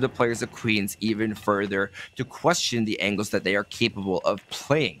pressure the players of Queens even further to question the angles that they are capable of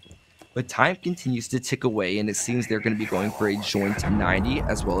playing. but time continues to tick away, and it seems they're going to be going for a joint 90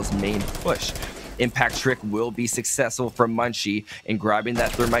 as well as main push. Impact Trick will be successful from Munchie in grabbing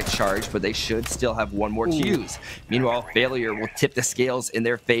that thermite charge, but they should still have one more to use. Meanwhile, Failure will tip the scales in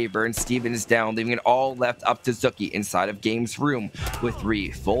their favor, and Steven is down, leaving it all left up to Zuki inside of Game's room with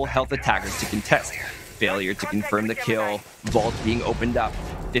 3 full health attackers to contest. Failure to confirm the kill, vault being opened up.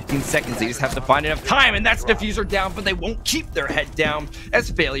 15 seconds, they just have to find enough time, and that's Diffuser down, but they won't keep their head down, as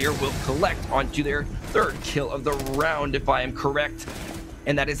Failure will collect onto their 3rd kill of the round, if I am correct.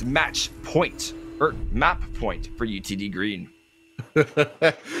 And that is match point, or map point for UTD Green.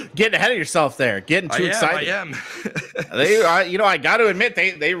 Getting ahead of yourself there, getting too excited. I am. They, you know, I got to admit,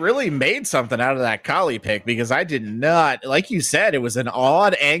 they really made something out of that Kali pick, because I did not, like you said, it was an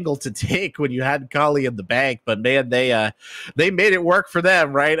odd angle to take when you had Kali in the bank, but man, they made it work for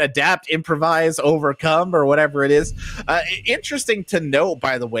them, right? Adapt, improvise, overcome, or whatever it is. Interesting to note,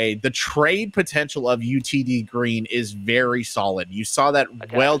 by the way, the trade potential of UTD Green is very solid. You saw that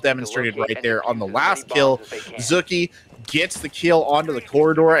well demonstrated right there on the last kill. Zuki gets the kill onto the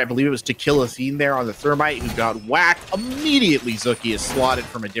corridor. I believe it was Tequila there on the thermite who got whacked. Immediately, Zuki is slotted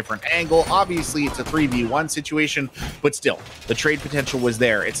from a different angle. Obviously, it's a 3v1 situation, but still, the trade potential was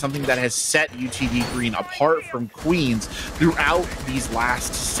there. It's something that has set UTD Green apart from Queens throughout these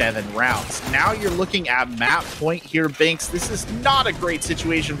last 7 rounds. Now you're looking at map point here, Banks. This is not a great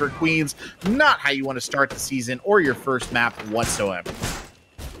situation for Queens. Not how you want to start the season or your first map whatsoever.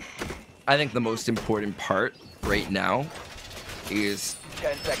 I think the most important part right now is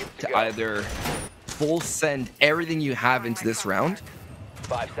to either full send everything you have into this round,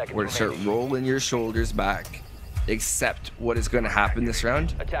 or to start rolling your shoulders back, accept what is going to happen this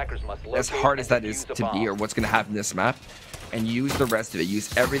round, as hard as that is to be, or what's going to happen this map, and use the rest of it.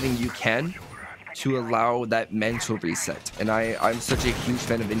 Use everything you can to allow that mental reset. And I'm such a huge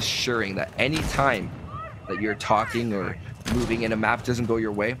fan of ensuring that any time that you're talking or moving in a map doesn't go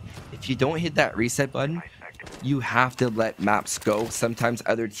your way, if you don't hit that reset button, you have to let maps go. Sometimes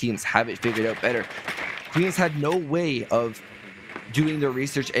other teams have it figured out better. Queens had no way of doing their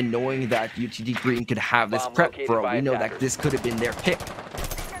research and knowing that UTD Green could have this prep for all we know that this could have been their pick.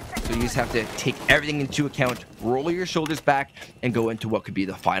 So you just have to take everything into account, roll your shoulders back, and go into what could be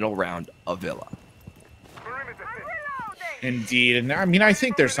the final round of Villa. Indeed. And I mean, I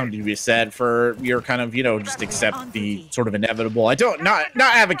think there's something to be said for your kind of, you know, just accept the sort of inevitable. I don't, not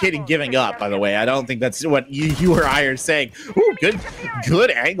advocating giving up, by the way. I don't think that's what you or I are saying. Ooh, good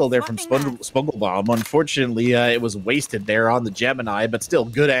angle there from Spunglebomb. Unfortunately, it was wasted there on the Gemini, but still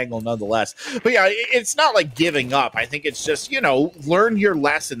good angle nonetheless. But yeah, it's not like giving up. I think it's just, you know, learn your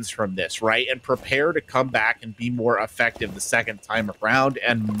lessons from this, right? And prepare to come back and be more effective the second time around.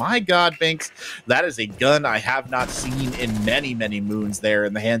 And my God, Binks, that is a gun I have not seen in many moons there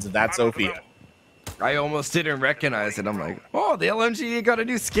in the hands of that Sophia. I almost didn't recognize it. I'm like, oh, the LMG got a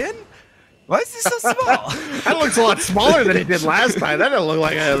new skin? Why is this so small? That looks a lot smaller than it did last time. That didn't look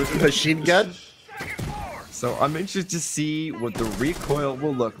like a machine gun. So I'm interested to see what the recoil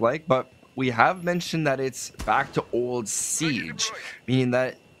will look like, but we have mentioned that it's back to old Siege, meaning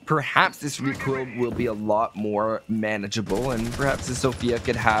that perhaps this recoil will be a lot more manageable, and perhaps the Sophia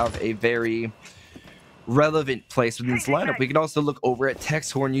could have a very relevant place within this lineup. We can also look over at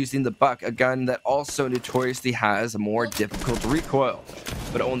Texhorn using the Buck, a gun that also notoriously has a more difficult recoil,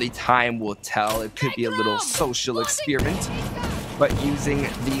 but only time will tell. It could be a little social experiment, but using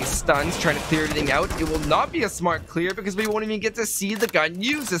the stuns, trying to clear everything out, it will not be a smart clear because we won't even get to see the gun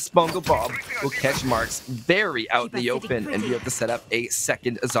use a Spungle Bomb. Will catch marks very out in the open and be able to set up a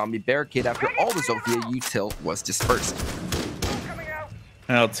second zombie barricade after all the Sophia util was dispersed.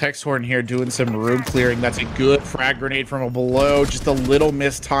 Now, Texhorn here doing some room clearing. That's a good frag grenade from below. Just a little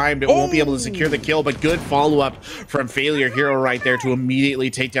mistimed. It won't be able to secure the kill, but good follow-up from Failure Hero right there to immediately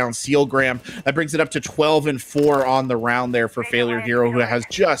take down Sealgram. That brings it up to 12-4 on the round there for Failure Hero, who has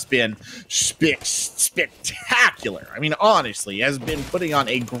just been spectacular. I mean, honestly, has been putting on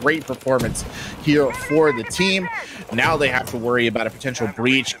a great performance here for the team. Now they have to worry about a potential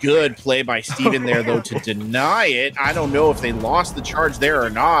breach. Good play by Steven there, though, to deny it. I don't know if they lost the charge there or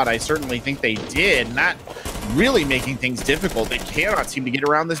not. I certainly think they did, and that really making things difficult. They cannot seem to get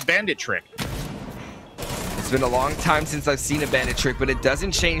around this bandit trick. It's been a long time since I've seen a bandit trick, but it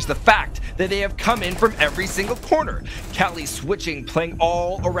doesn't change the fact that they have come in from every single corner. Cali switching, playing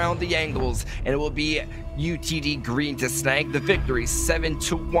all around the angles, and it will be UTD Green to snag the victory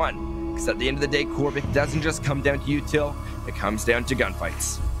 7-1. Because at the end of the day, Corvic doesn't just come down to util, it comes down to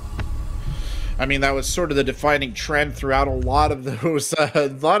gunfights. I mean, that was sort of the defining trend throughout a lot of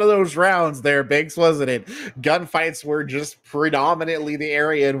those rounds there, Biggs, wasn't it? Gunfights were just predominantly the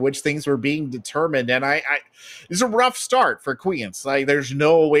area in which things were being determined, and it's a rough start for Queens. Like, there's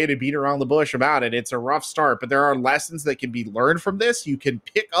no way to beat around the bush about it. It's a rough start, but there are lessons that can be learned from this. You can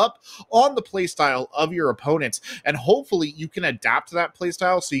pick up on the playstyle of your opponents, and hopefully you can adapt to that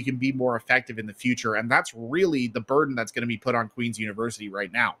playstyle so you can be more effective in the future. And that's really the burden that's going to be put on Queens University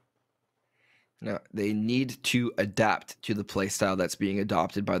right now. No, they need to adapt to the play style that's being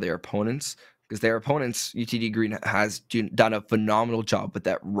adopted by their opponents, because their opponents, UTD Green, has done a phenomenal job with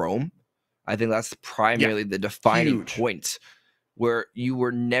that roam. I think that's primarily the defining point, where you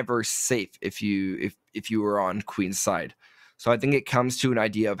were never safe if you were on Queen's side. So I think it comes to an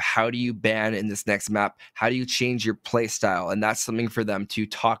idea of how do you ban in this next map? How do you change your play style? And that's something for them to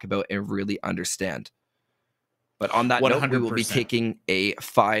talk about and really understand. But on that 100%. Note, we will be taking a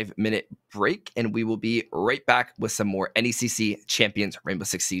 5-minute break, and we will be right back with some more NECC Champions Rainbow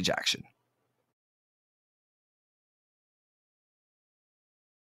Six Siege action.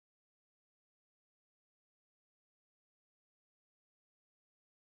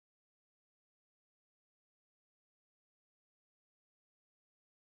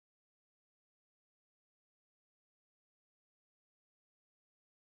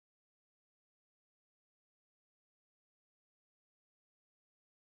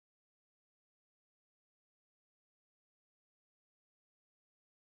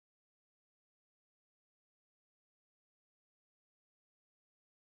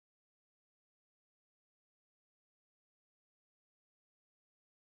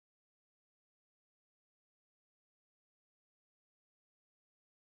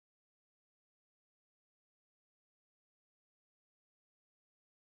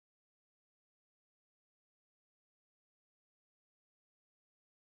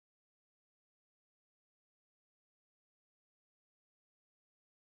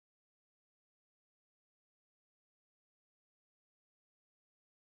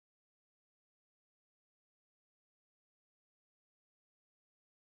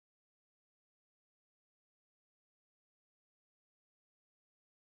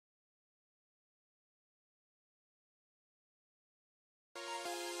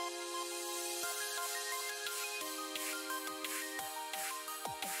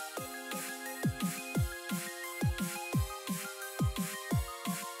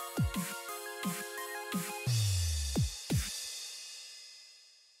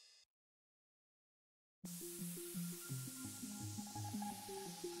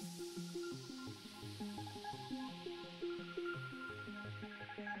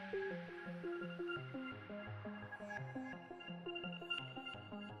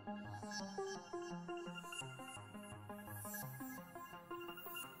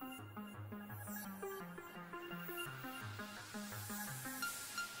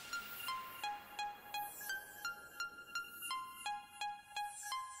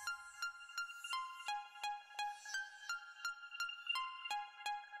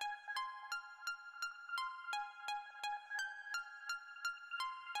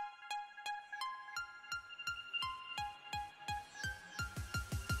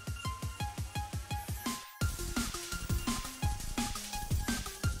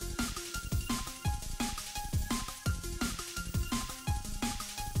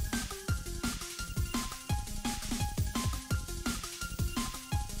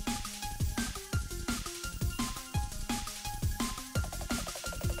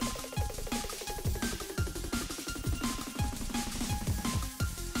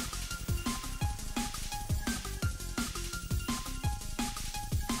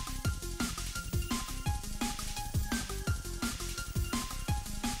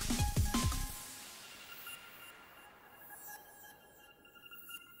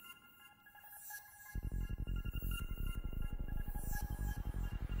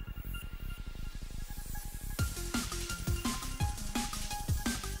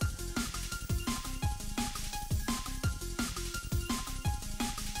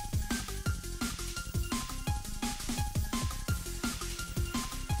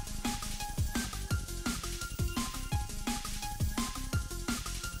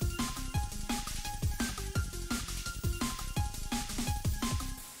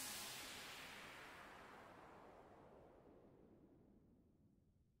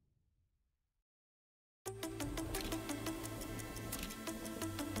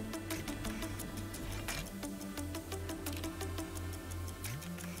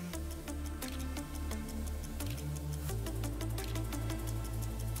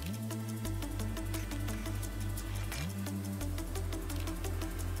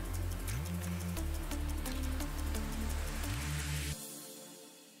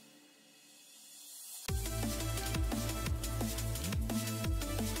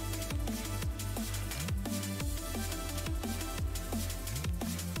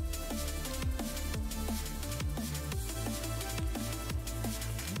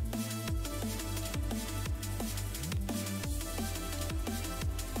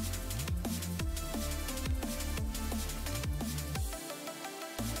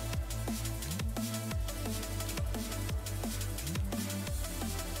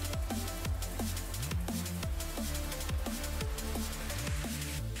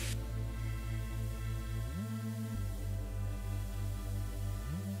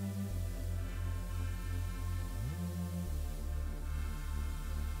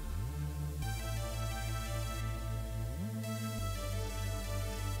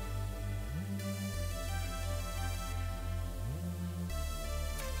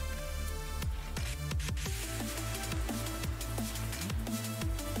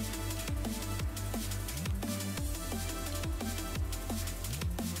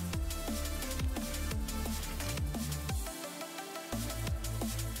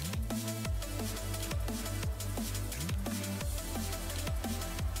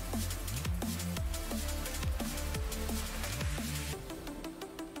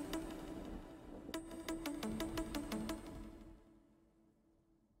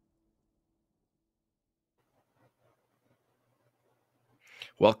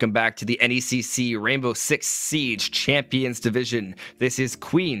 Welcome back to the NECC Rainbow Six Siege Champions Division. This is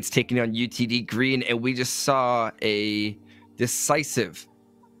Queens taking on UTD Green, and we just saw a decisive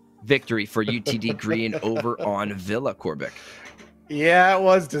victory for UTD Green over on Villa, Corbic. Yeah, it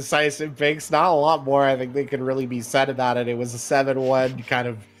was decisive, Binks. Not a lot more I think they could really be said about it. It was a 7-1 kind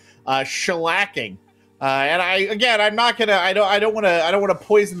of shellacking. And I don't want to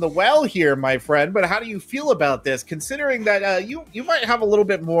poison the well here, my friend. But how do you feel about this, considering that you might have a little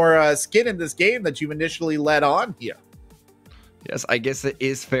bit more skin in this game that you initially led on here? Yes, I guess it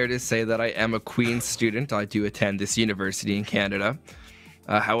is fair to say that I am a Queen's student. I do attend this university in Canada.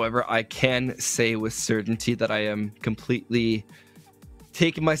 However, I can say with certainty that I am completely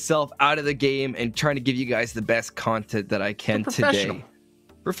taking myself out of the game and trying to give you guys the best content that I can today.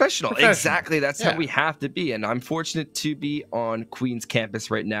 Professional. Exactly. That's how we have to be. And I'm fortunate to be on Queen's campus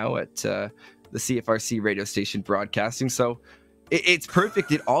right now at the CFRC radio station broadcasting. So it's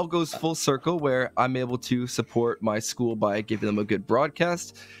perfect. It all goes full circle where I'm able to support my school by giving them a good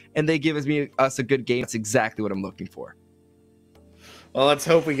broadcast, and they give us a good game. That's exactly what I'm looking for. Well, let's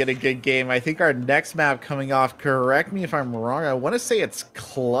hope we get a good game. I think our next map coming off, correct me if I'm wrong, I want to say it's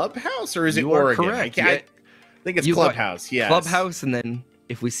Clubhouse, or is it Oregon? Correct. I think it's Clubhouse. Yeah, Clubhouse, and then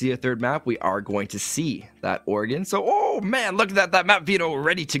if we see a third map, we are going to see that Oregon. So, oh man, look at that map veto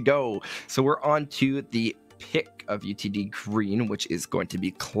ready to go. So we're on to the pick of UTD Green, which is going to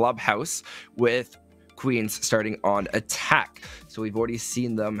be Clubhouse, with Queens starting on attack. So we've already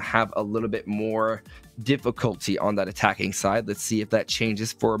seen them have a little bit more difficulty on that attacking side. Let's see if that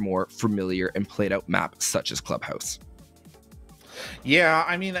changes for a more familiar and played out map such as Clubhouse. Yeah,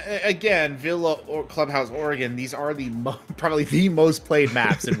 I mean, again, Villa or Clubhouse, Oregon, these are probably the most played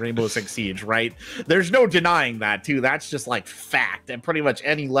maps in Rainbow Six Siege, right? There's no denying that, too. That's just like fact. At pretty much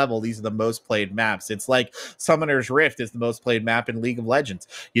any level, these are the most played maps. It's like Summoner's Rift is the most played map in League of Legends.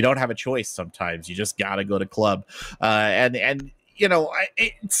 You don't have a choice sometimes. You just got to go to Club. And you know,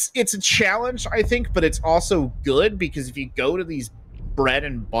 it's a challenge, I think, but it's also good because if you go to these bread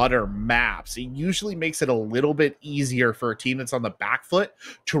and butter maps, it usually makes it a little bit easier for a team that's on the back foot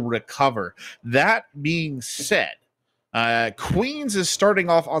to recover. That being said, Queens is starting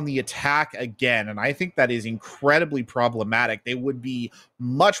off on the attack again, and I think that is incredibly problematic. They would be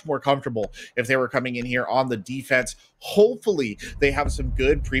much more comfortable if they were coming in here on the defense. Hopefully, they have some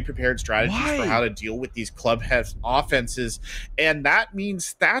good pre-prepared strategies for how to deal with these Clubhouse offenses, and that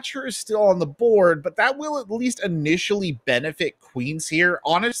means Thatcher is still on the board, but that will at least initially benefit Queens here.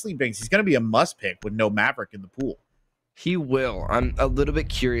 Honestly, Binks, he's going to be a must-pick with no Maverick in the pool. He will. I'm a little bit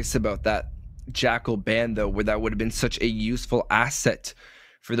curious about that Jackal ban, though, where that would have been such a useful asset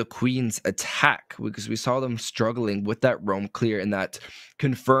for the Queen's attack, because we saw them struggling with that roam clear and that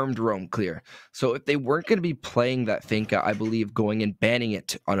confirmed roam clear. So if they weren't going to be playing that Finka, I believe, going and banning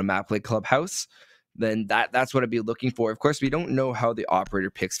it on a map like Clubhouse, then that's what I'd be looking for. Of course, we don't know how the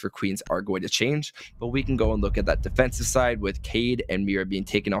operator picks for Queens are going to change, but we can go and look at that defensive side with Cade and Mira being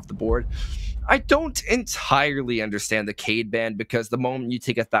taken off the board. I don't entirely understand the Cade ban, because the moment you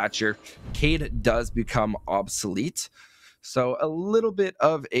take a Thatcher, Cade does become obsolete. So a little bit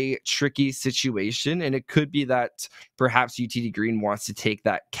of a tricky situation, and it could be that perhaps UTD Green wants to take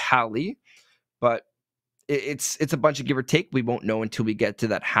that Cali, but it's a bunch of give or take. We won't know until we get to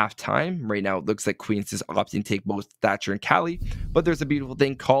that halftime. Right now, it looks like Queens is opting to take both Thatcher and Cali, but there's a beautiful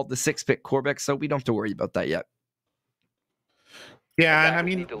thing called the 6-pick Corbeck, so we don't have to worry about that yet. Yeah, and I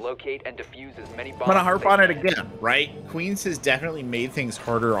mean, to locate and defuse as many bombs. I'm gonna harp on it again, right? Queens has definitely made things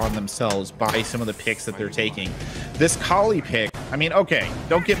harder on themselves by some of the picks that they're taking. This Kali pick, I mean, okay,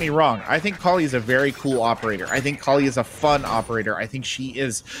 don't get me wrong. I think Kali is a very cool operator. I think Kali is a fun operator. I think she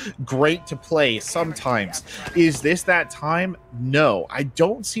is great to play sometimes. Is this that time? No. I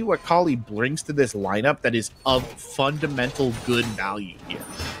don't see what Kali brings to this lineup that is of fundamental good value here.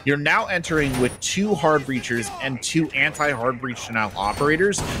 You're now entering with 2 hard breachers and 2 anti-hard breach denial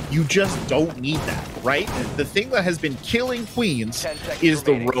operators. You just don't need that, right? The thing that has been killing Queens is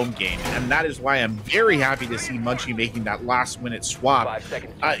the roam game, and that is why I'm very happy to see Munchie making that last-minute swap.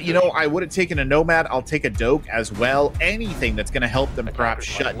 You know, I would have taken a Nomad. I'll take a Doke as well. Anything that's going to help them perhaps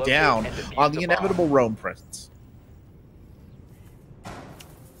shut down on the inevitable roam presence.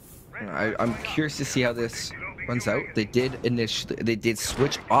 I'm curious to see how this runs out. They did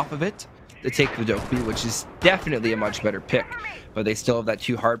switch off of it to take the Dope, which is definitely a much better pick, but they still have that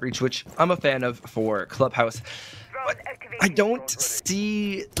 2 hard breach, which I'm a fan of for Clubhouse. But I don't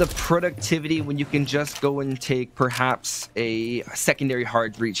see the productivity when you can just go and take perhaps a secondary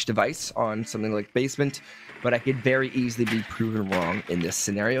hard breach device on something like Basement, but I could very easily be proven wrong in this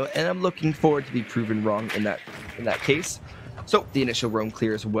scenario, and I'm looking forward to be proven wrong in that case. So the initial roam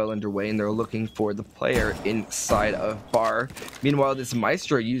clear is well underway, and they're looking for the player inside of bar. Meanwhile, this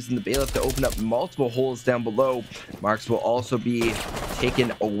Maestro using the bailiff to open up multiple holes down below. Marks will also be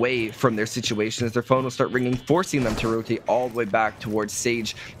taken away from their situation as their phone will start ringing, forcing them to rotate all the way back towards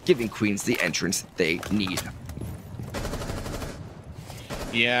Sage, giving Queens the entrance they need.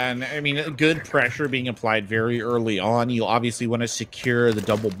 Yeah, and I mean, good pressure being applied very early on. You obviously want to secure the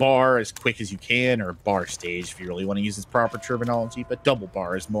double bar as quick as you can, or bar stage if you really want to use its proper terminology, but double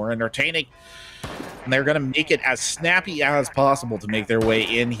bar is more entertaining. And they're going to make it as snappy as possible to make their way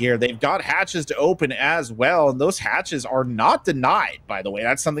in here. They've got hatches to open as well, and those hatches are not denied, by the way.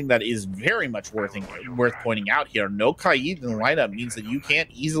 That's something that is very much worth pointing out here. No Kaid in the lineup means that you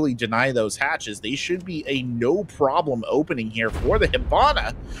can't easily deny those hatches. They should be a no-problem opening here for the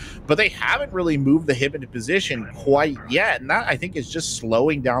Hibana, but they haven't really moved the Hib into position quite yet, and that, I think, is just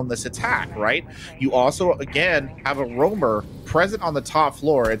slowing down this attack, right? You also, again, have a roamer present on the top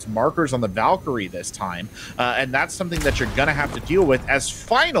floor. It's markers on the Valkyrie this time, and that's something that you're gonna have to deal with as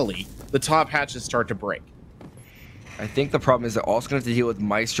finally the top hatches start to break. I think the problem is they're also going to have to deal with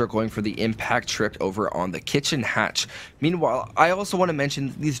Maestro going for the impact trip over on the kitchen hatch. Meanwhile, I also want to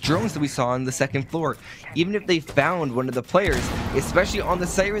mention these drones that we saw on the second floor. Even if they found one of the players, especially on the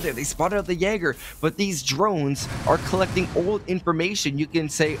site right there, they spotted out the Jaeger, but these drones are collecting old information. You can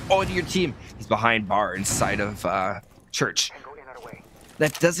say, oh, to your team, he's behind bar inside of church.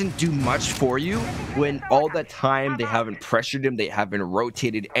 That doesn't do much for you when all that time they haven't pressured him, they haven't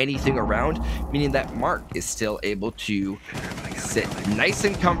rotated anything around, meaning that Mark is still able to sit nice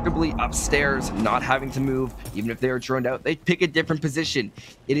and comfortably upstairs, not having to move. Even if they are droned out, they pick a different position.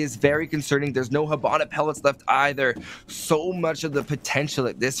 It is very concerning. There's no Hibana pellets left either. So much of the potential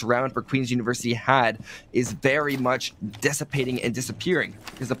that this round for Queen's University had is very much dissipating and disappearing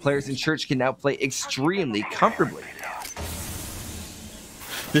because the players in church can now play extremely comfortably.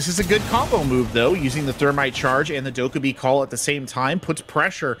 This is a good combo move, though. Using the Thermite Charge and the Dokubi Call at the same time puts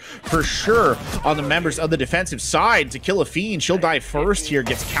pressure for sure on the members of the defensive side to kill a Fiend. She'll die first here,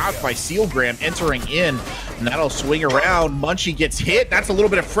 gets capped by Sealgram entering in, and that'll swing around. Munchie gets hit. That's a little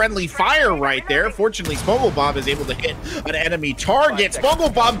bit of friendly fire right there. Fortunately, Smogglebob is able to hit an enemy target.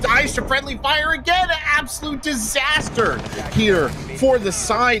 Smogglebob dies to friendly fire again. An absolute disaster here for the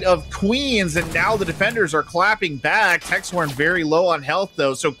side of Queens, and now the defenders are clapping back. Texhorn very low on health,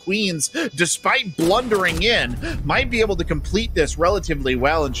 though, so Queens, despite blundering in, might be able to complete this relatively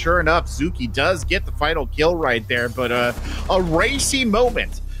well, and sure enough, Zuki does get the final kill right there, but a racy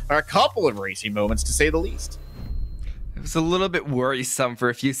moment, or a couple of racy moments to say the least. It was a little bit worrisome for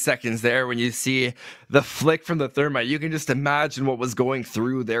a few seconds there when you see the flick from the Thermite. You can just imagine what was going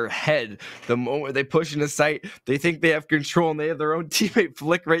through their head. The moment they push into sight, they think they have control and they have their own teammate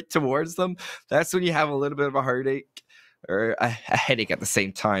flick right towards them. That's when you have a little bit of a heartache. Or a headache at the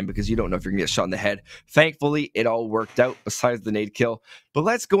same time, because you don't know if you're gonna get shot in the head. Thankfully, it all worked out besides the nade kill. But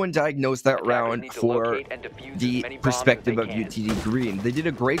let's go and diagnose that round for the perspective of UTD Green. They did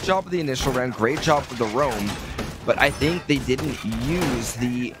a great job of the initial round, great job with the roam, but I think they didn't use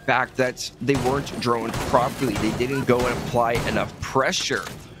the fact that they weren't droned properly. They didn't go and apply enough pressure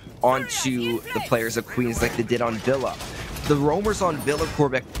onto the players of Queens like they did on Villa. The roamers on Villa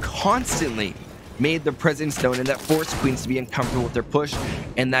Corbeck constantly made their presence known, and that forced Queens to be uncomfortable with their push,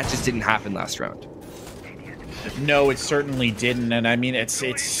 and that just didn't happen last round. No, it certainly didn't, and I mean, it's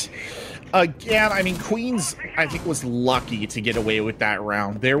again, I mean, Queens, I think, was lucky to get away with that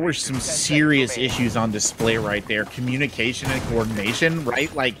round. There were some serious issues on display right there. Communication and coordination,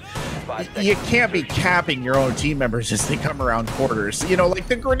 right? Like, you can't be capping your own team members as they come around quarters. You know, like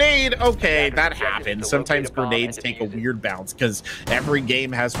the grenade, okay, that happens. Sometimes grenades take a weird bounce because every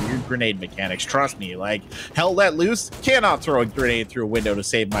game has weird grenade mechanics. Trust me, like, Hell Let Loose cannot throw a grenade through a window to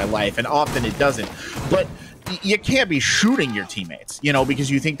save my life, and often it doesn't. But you can't be shooting your teammates, you know,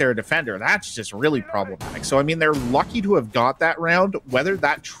 because you think they're a defender. That's just really problematic. So, I mean, they're lucky to have got that round. Whether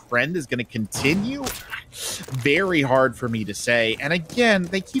that trend is going to continue, very hard for me to say. And again,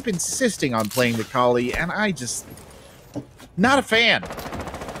 they keep insisting on playing the Kali, and I just not a fan.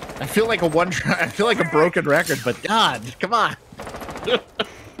 I feel like I feel like a broken record, but God, come on.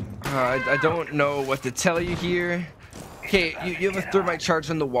 I don't know what to tell you here. Okay, you have a Thermite Charge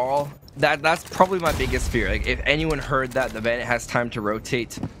on the wall. That's probably my biggest fear. Like, if anyone heard that the bandit has time to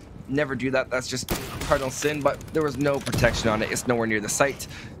rotate, never do that. That's just cardinal sin, but there was no protection on it. It's nowhere near the site.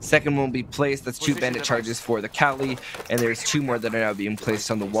 Second one will be placed. That's 2 bandit charges for the Kali, and there's 2 more that are now being placed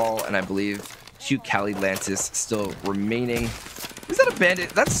on the wall, and I believe 2 Kali Lances still remaining. Is that a bandit?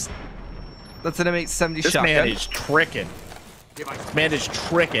 That's an M870 shotgun. This man is tricking. Man is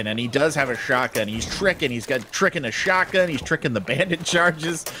tricking, and he does have a shotgun. He's tricking. He's got tricking a shotgun. He's tricking the bandit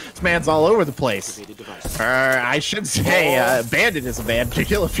charges. This man's all over the place. I should say, bandit is a man.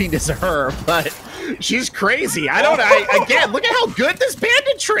 Tequila Fiend is a her, but she's crazy. Again, look at how good this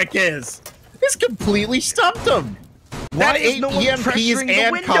bandit trick is. This completely stumped him. That 8 EMPs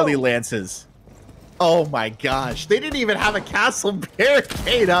and Kali Lances. Oh my gosh. They didn't even have a castle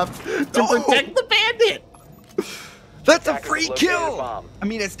barricade up to protect the bandit. That's a free kill. I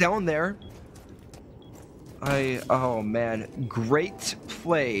mean, it's down there. Oh man, great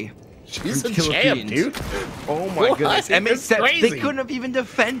play. She's a champ, dude. Oh my goodness. And they couldn't have even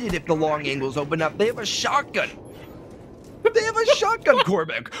defended if the long angles opened up. They have a shotgun. They have a shotgun,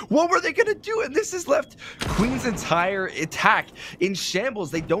 Corbeck. What were they going to do? And this has left Queen's entire attack in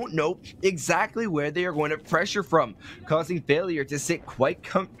shambles. They don't know exactly where they are going to pressure from, causing Failure to sit quite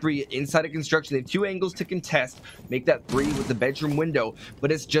comfortably inside of construction. They have 2 angles to contest, make that 3 with the bedroom window,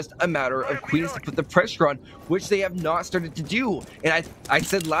 but it's just a matter of Queens to put the pressure on, which they have not started to do. And I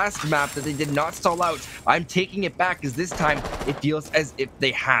said last map that they did not stall out. I'm taking it back, because this time it feels as if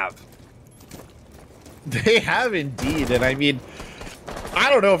they have. They have indeed, and I mean, I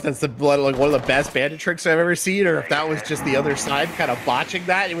don't know if that's one of the best bandit tricks I've ever seen, or if that was just the other side kind of botching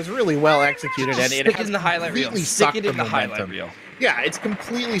that. It was really well executed, and it has in the highlight reel. Stick it in the highlight reel. Yeah, it's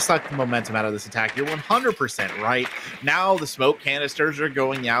completely sucked the momentum out of this attack. You're 100% right. Now the smoke canisters are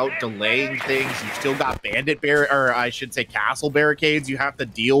going out, delaying things. You've still got castle barricades you have to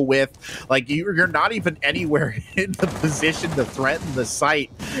deal with. Like, you're not even anywhere in the position to threaten the site.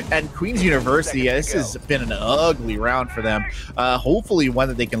 And Queen's University, this has been an ugly round for them. Hopefully one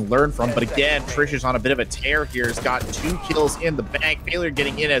that they can learn from. But again, Trish is on a bit of a tear here. Has got 2 kills in the bank. Failure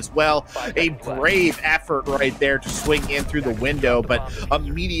getting in as well. A brave effort right there to swing in through the window, but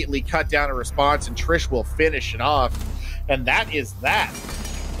immediately cut down a response, and Trish will finish it off. And that is that.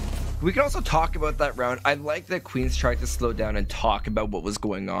 We can also talk about that round. I like that Queens tried to slow down and talk about what was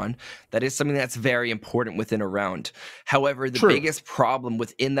going on. That is something that's very important within a round. However, the biggest problem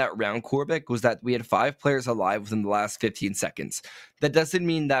within that round, Corbeck, was that we had 5 players alive within the last 15 seconds. That doesn't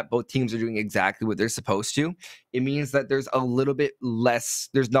mean that both teams are doing exactly what they're supposed to. It means that there's a little bit less,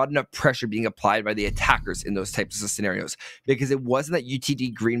 there's not enough pressure being applied by the attackers in those types of scenarios. Because it wasn't that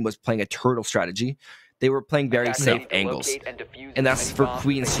UTD Green was playing a turtle strategy. They were playing very safe angles. And that's for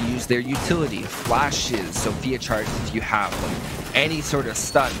Queens to use their utility, flashes, Sophia charges if you have them, any sort of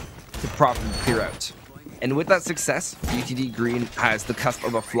stun to properly clear out. And with that success, UTD Green has the cusp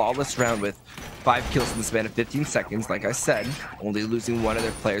of a flawless round with 5 kills in the span of 15 seconds, like I said, only losing one of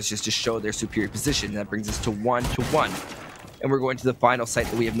their players just to show their superior position. That brings us to 1-1. And we're going to the final site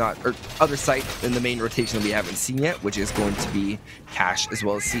that we have not, or other site in the main rotation that we haven't seen yet, which is going to be Cash as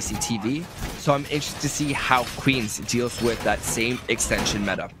well as CCTV. So I'm interested to see how Queens deals with that same extension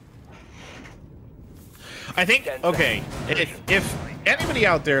meta. I think, okay, if anybody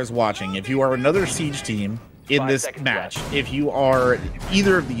out there is watching, if you are another Siege team in this match, if you are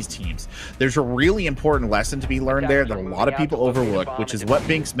either of these teams, there's a really important lesson to be learned there that a lot of people overlook, which is what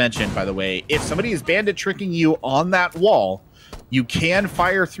Binks mentioned, by the way. If somebody is bandit tricking you on that wall, you can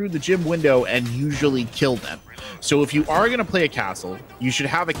fire through the gym window and usually kill them. So if you are going to play a castle, you should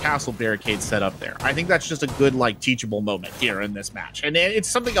have a castle barricade set up there. I think that's just a good, like, teachable moment here in this match. And it's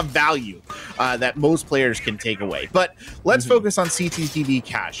something of value that most players can take away. But let's focus on CCTV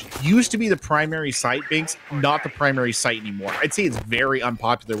Cash. Used to be the primary site, Binks, not the primary site anymore. I'd say it's very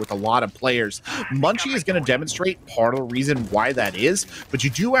unpopular with a lot of players. Munchie is going to demonstrate part of the reason why that is, but you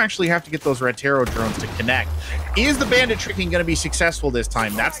do actually have to get those Ratero drones to connect. Is the bandit tricking going to be successful this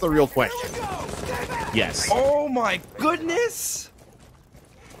time? That's the real question. Yes. Oh my goodness!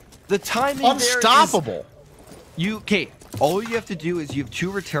 The timing unstoppable. Okay, all you have to do is you have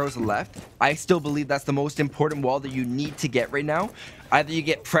 2 Rateros left. I still believe that's the most important wall that you need to get right now. Either you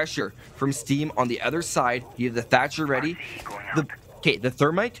get pressure from Steam on the other side, you have the Thatcher ready. The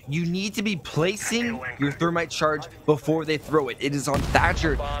Thermite, you need to be placing your Thermite charge before they throw it. It is on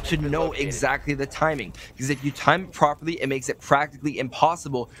Thatcher to know exactly the timing. Because if you time it properly, it makes it practically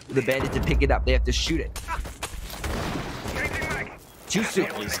impossible for the bandit to pick it up. They have to shoot it. Too soon.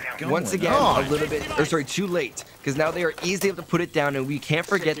 Once again, a little bit, too late. Because now they are easily able to put it down, and we can't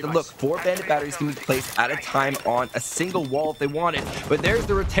forget that, look, 4 bandit batteries can be placed at a time on a single wall if they want it. But there's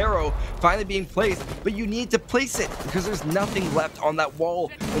the Ratero finally being placed, but you need to place it because there's nothing left on that wall.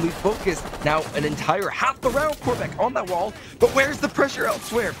 And we focus now an entire half the round, Corbeck, on that wall. But where's the pressure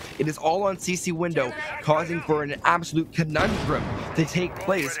elsewhere? It is all on CC window, causing for an absolute conundrum to take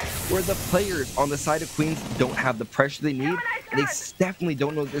place where the players on the side of Queens don't have the pressure they need They definitely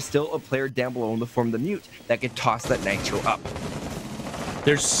don't know there's still a player down below in the form of the Mute that could toss that Nitro up.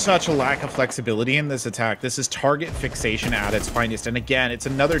 There's such a lack of flexibility in this attack. This is target fixation at its finest. And again, it's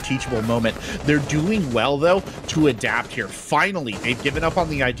another teachable moment. They're doing well, though, to adapt here. Finally, they've given up on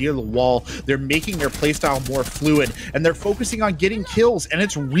the idea of the wall. They're making their playstyle more fluid, and they're focusing on getting kills, and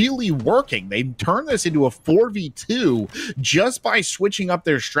it's really working. They turned this into a 4v2 just by switching up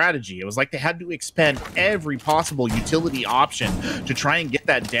their strategy. It was like they had to expend every possible utility option to try and get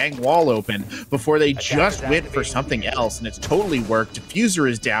that dang wall open before they just went for something else, and it's totally worked. Diffuser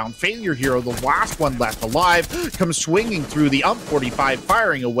is down. Failure Hero, the last one left alive, comes swinging through the UM-45,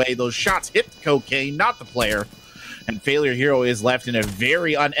 firing away. Those shots hit the cocaine, not the player. And Failure Hero is left in a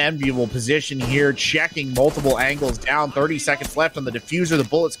very unenviable position here, checking multiple angles down. 30 seconds left on the diffuser. The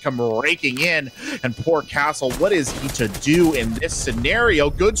bullets come raking in. And poor Castle, what is he to do in this scenario?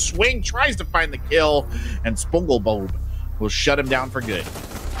 Good swing, tries to find the kill, and Spunglebob will shut him down for good.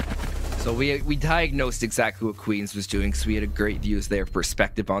 So we diagnosed exactly what Queens was doing, so we had a great view of their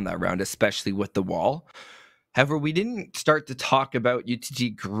perspective on that round, especially with the wall. However, we didn't start to talk about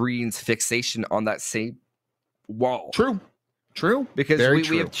UTG Green's fixation on that same wall. True. Because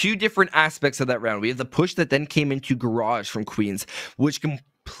we have two different aspects of that round. We have the push that then came into Garage from Queens, which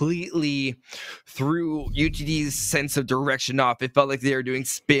completely threw UTD's sense of direction off. It felt like they were doing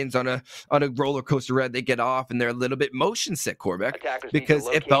spins on a roller coaster ride. They get off and they're a little bit motion sick, Corbeck, because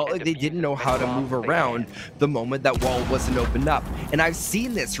it felt like they didn't know how to move around the moment that wall wasn't opened up. And I've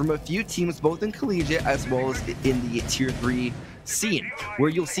seen this from a few teams, both in collegiate as well as in the tier 3 scene, where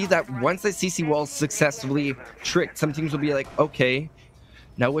you'll see that once the CC wall is successfully tricked, some teams will be like, okay,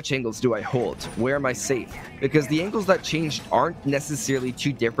 now which angles do I hold? Where am I safe? Because the angles that changed aren't necessarily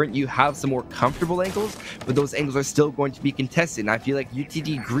too different. You have some more comfortable angles, but those angles are still going to be contested. And I feel like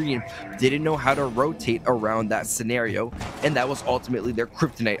UTD Green didn't know how to rotate around that scenario, and that was ultimately their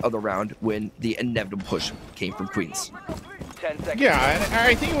kryptonite of the round when the inevitable push came from Queens. Yeah, and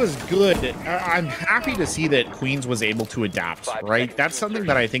I think it was good. I'm happy to see that Queens was able to adapt, right? That's something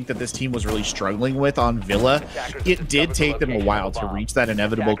that I think that this team was really struggling with on Villa. It did take them a while to reach that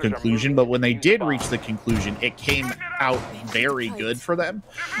inevitable conclusion, but when they did reach the conclusion, it came out very good for them.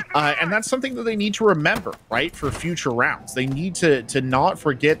 And that's something that they need to remember, right, for future rounds. They need to not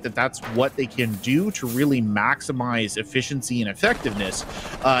forget that that's what they can do to really maximize efficiency and effectiveness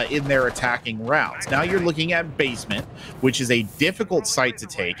in their attacking rounds. Now you're looking at Basement, which is a difficult site to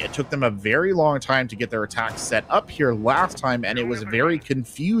take. It took them a very long time to get their attack set up here last time, and it was a very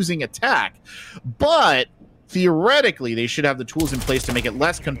confusing attack. But theoretically, they should have the tools in place to make it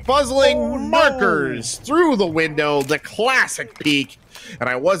less confuzzling. Oh, markers through the window, the classic peek. And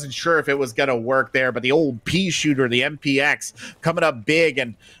I wasn't sure if it was going to work there, but the old pea shooter, the MPX, coming up big,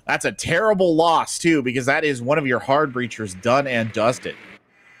 and that's a terrible loss, too, because that is one of your hard breachers done and dusted.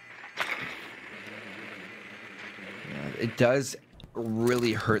 It does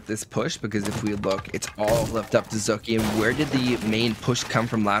really hurt this push, because if we look, it's all left up to Zuki. And where did the main push come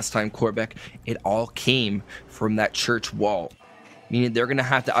from last time, Corbeck? It all came from that church wall. Meaning they're going to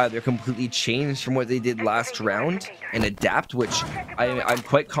have to either completely change from what they did last round and adapt, which I'm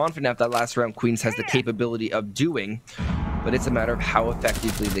quite confident after that last round Queens has the capability of doing. But it's a matter of how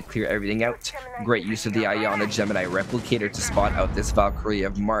effectively they clear everything out. Great use of the Iona Gemini replicator to spot out this Valkyrie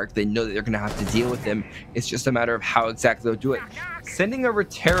of Mark. They know that they're going to have to deal with him. It's just a matter of how exactly they'll do it. Sending a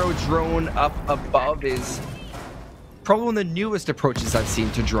Rotero drone up above is probably one of the newest approaches I've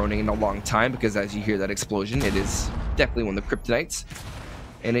seen to droning in a long time, because as you hear that explosion, it is definitely one of the kryptonites.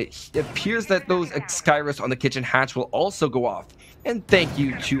 And it appears that those Skyros on the kitchen hatch will also go off. And thank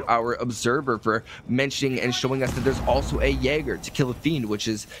you to our observer for mentioning and showing us that there's also a Jaeger to kill a Fiend, which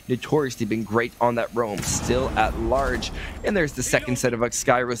has notoriously been great on that roam, still at large. And there's the second set of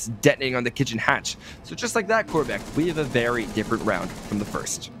Skyros detonating on the kitchen hatch. So just like that, Corbeck, we have a very different round from the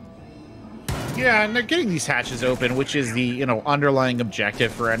first. Yeah, and they're getting these hatches open, which is the, underlying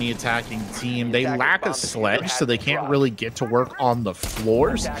objective for any attacking team. They lack a sledge, so they can't really get to work on the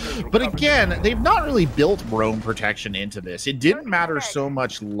floors. But again, they've not really built roam protection into this. It didn't matter so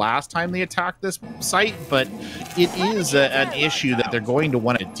much last time they attacked this site, but it is an issue that they're going to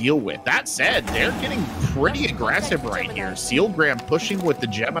want to deal with. That said, they're getting pretty aggressive right here. Sealgram pushing with the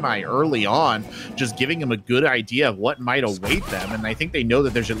Gemini early on, just giving them a good idea of what might await them. And I think they know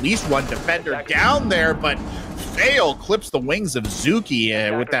that there's at least one defender down there, but Fail clips the wings of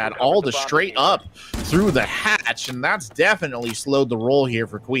Zuki with that all the straight up through the hatch, and that's definitely slowed the roll here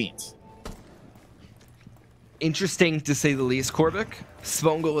for Queens. Interesting to say the least, Corbeck.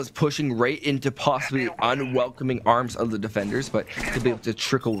 Svongol is pushing right into possibly unwelcoming arms of the defenders, but to be able to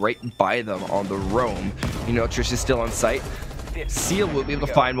trickle right by them on the roam. Trish is still on site. Seal will be able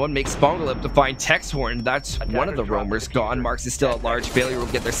to find one, makes Bongo able to find Texhorn. That's one of the roamers gone. Marks is still at large. Failure will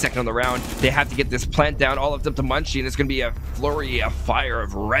get their second on the round. They have to get this plant down. All of them to Munchie, and it's going to be a flurry, a fire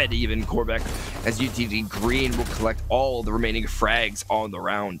of red even, Corbeck, as UTD Green will collect all the remaining frags on the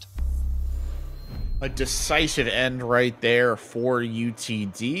round. A decisive end right there for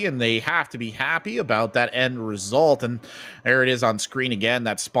UTD, and they have to be happy about that end result. And there it is on screen again,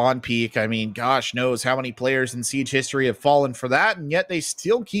 that spawn peak. I mean, gosh knows how many players in Siege history have fallen for that, and yet they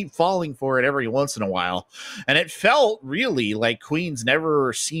still keep falling for it every once in a while. And it felt really like Queens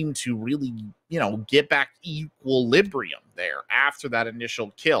never seemed to really, you know, get back equilibrium there after that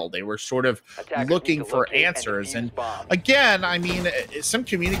initial kill. They were sort of looking for answers. And again, I mean, some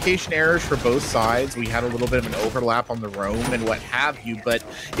communication errors for both sides. We had a little bit of an overlap on the roam and what have you, but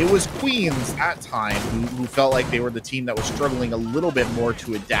it was Queens at time who felt like they were the team that was struggling a little bit more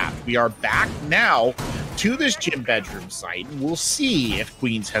to adapt. We are back now to this gym bedroom site, and we'll see if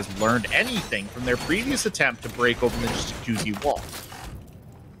Queens has learned anything from their previous attempt to break open the jacuzzi wall.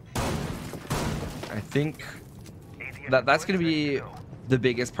 I think that's going to be the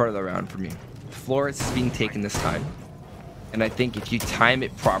biggest part of the round for me. Flores is being taken this time, and I think if you time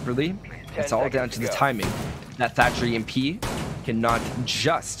it properly, it's all down to the timing. That Thatcher EMP cannot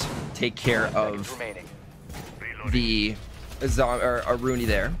just take care of the Rooney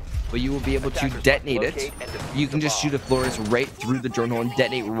there, but you will be able to detonate it. You can just shoot a Flores right through the drone hole and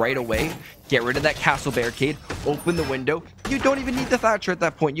detonate right away. Get rid of that castle barricade, open the window. You don't even need the Thatcher at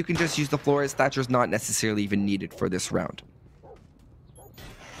that point. You can just use the Flores. Thatcher's not necessarily even needed for this round.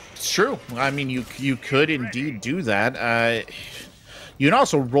 It's true. I mean, you could indeed do that. You can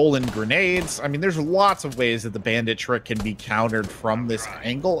also roll in grenades. I mean, there's lots of ways that the bandit trick can be countered from this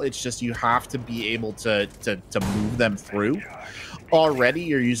angle. It's just you have to be able to move them through. Already,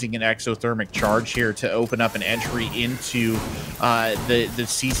 you're using an exothermic charge here to open up an entry into the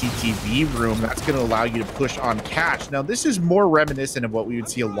CCTV room. That's going to allow you to push on cache. Now, this is more reminiscent of what we would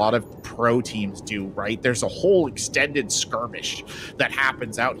see a lot of pro teams do, right? There's a whole extended skirmish that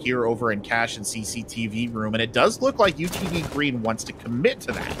happens out here over in cache and CCTV room, and it does look like UTD Green wants to commit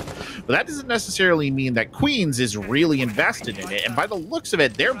to that. But that doesn't necessarily mean that Queens is really invested in it. And by the looks of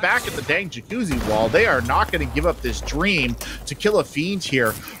it, they're back at the dang jacuzzi wall. They are not going to give up this dream to kill a fiend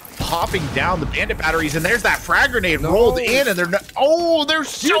here, popping down the bandit batteries, and there's that frag grenade rolled in, and they're not, oh, they're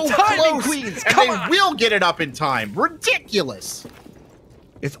so close, Queens. And they will get it up in time. Ridiculous.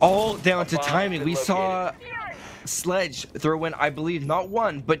 It's all down to timing. We saw Sledge throw in, I believe, not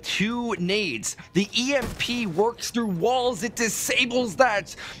one, but 2 nades. The EMP works through walls. It disables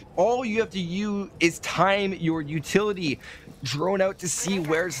that. All you have to use is time your utility. Drone out to see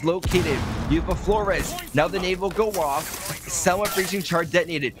where it's located. You have a Flores. Now the nade will go off. Somewhat breaching charge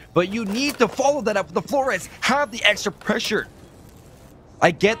detonated. But you need to follow that up with the Flores. Have the extra pressure.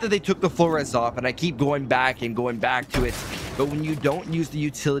 I get that they took the Flores off, and I keep going back to it. But when you don't use the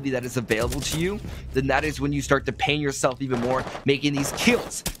utility that is available to you, then that is when you start to pain yourself even more, making these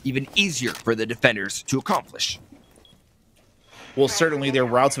kills even easier for the defenders to accomplish. Well, certainly their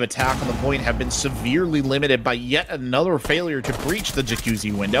routes of attack on the point have been severely limited by yet another failure to breach the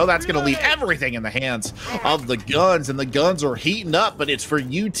jacuzzi window. That's going to leave everything in the hands of the guns, and the guns are heating up, but it's for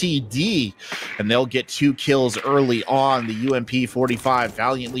UTD, and they'll get 2 kills early on. The UMP 45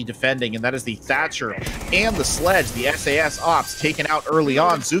 valiantly defending, and that is the Thatcher and the Sledge. The SAS ops taken out early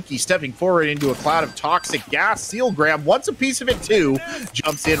on. Zuki stepping forward into a cloud of toxic gas. Sealgram wants a piece of it too,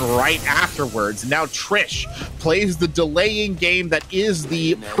 jumps in right afterwards. Now Trish plays the delaying game that is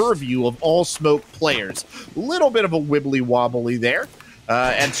the purview of all smoke players. Little bit of a wibbly wobbly there,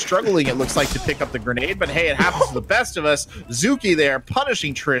 and struggling, it looks like, to pick up the grenade, but hey, it happens to the best of us. Zuki there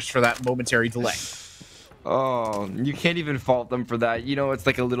punishing Trish for that momentary delay. Oh, you can't even fault them for that. You know, it's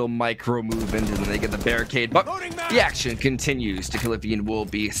like a little micro movement and then they get the barricade, but the action continues. Tequilifian will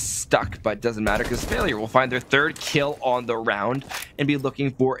be stuck, but doesn't matter because Failure will find their 3rd kill on the round and be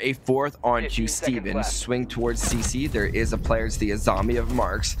looking for a 4th onto Steven. Swing towards CC. There is a player, it's the Azami of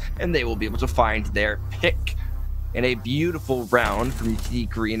Marks, and they will be able to find their pick in a beautiful round from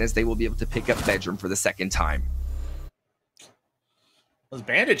UTD Green as they will be able to pick up Bedroom for the 2nd time. Those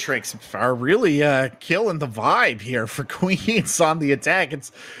bandit tricks are really killing the vibe here for Queens on the attack.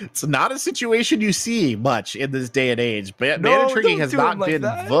 It's not a situation you see much in this day and age. Bandit tricking has not been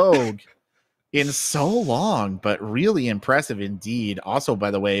vogue in so long, but really impressive indeed. Also,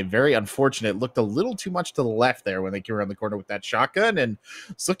 by the way, very unfortunate. Looked a little too much to the left there when they came around the corner with that shotgun, and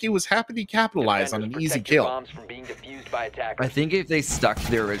Suki was happy to capitalize on an easy kill. I think if they stuck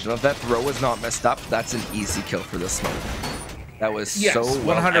to the original, if that throw was not messed up, that's an easy kill for the smoke. That was so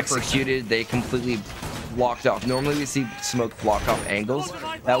well 100%. Executed. They completely blocked off. Normally we see smoke block off angles.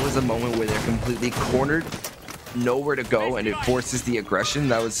 That was a moment where they're completely cornered, nowhere to go, and it forces the aggression.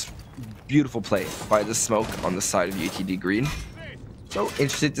 That was beautiful play by the smoke on the side of UTD Green. So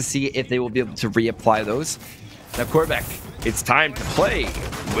interested to see if they will be able to reapply those. Now Quebec, it's time to play.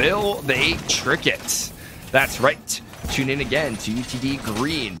 Will they trick it? That's right. Tune in again to UTD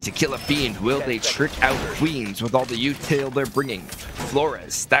Green to kill a fiend. Will they trick out Queens with all the util they're bringing?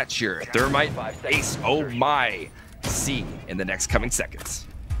 Flores, Thatcher, Thermite, Ace, oh my. See in the next coming seconds.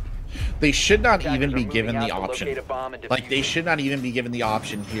 They should not even be given the option. Like, they should not even be given the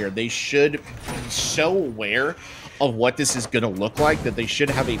option here. They should be so aware of what this is going to look like that they should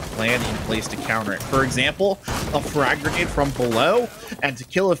have a plan in place to counter it. For example, a frag grenade from below, and to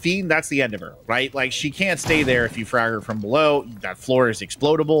kill a fiend, that's the end of her, right? Like, she can't stay there if you frag her from below. That floor is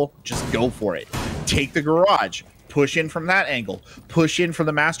explodable. Just go for it. Take the garage. Push in from that angle. Push in from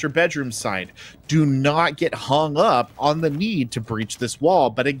the master bedroom side. Do not get hung up on the need to breach this wall.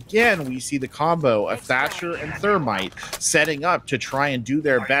 But again, we see the combo of Thatcher and Thermite setting up to try and do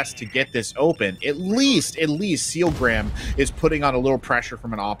their best to get this open. At least Sealgram is putting on a little pressure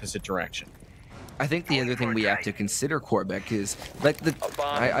from an opposite direction. I think the other thing we have to consider, Quebec, is like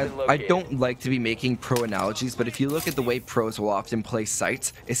I don't like to be making pro analogies, but if you look at the way pros will often play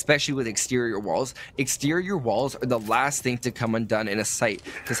sites, especially with exterior walls are the last thing to come undone in a site,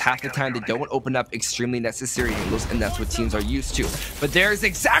 because half the time they don't open up extremely necessary angles, and that's what teams are used to. But there's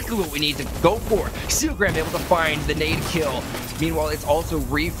exactly what we need to go for. Sealgram able to find the nade kill. Meanwhile, it's also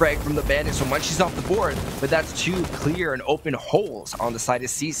refrag from the bandit, so once she's off the board, but that's two clear and open holes on the side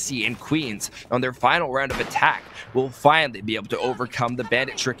of CC and Queens. On their final round of attack, will finally be able to overcome the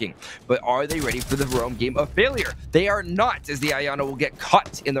bandit tricking. But are they ready for the Rome game of failure? They are not, as the Ayana will get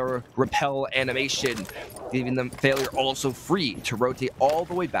caught in the repel animation, leaving them failure also free to rotate all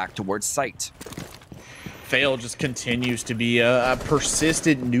the way back towards site. Fail just continues to be a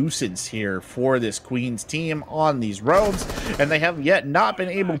persistent nuisance here for this Queens team on these roads, and they have yet not been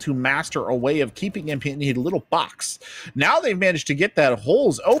able to master a way of keeping him in a little box. Now they've managed to get that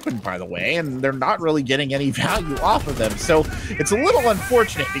holes open, by the way, and they're not really getting any value off of them. So it's a little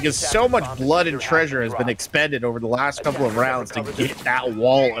unfortunate because so much blood and treasure has been expended over the last couple of rounds to get that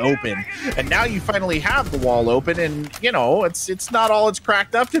wall open. And now you finally have the wall open, and you know, it's not all it's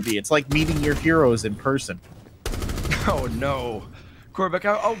cracked up to be. It's like meeting your heroes in person. Oh no. Quebec,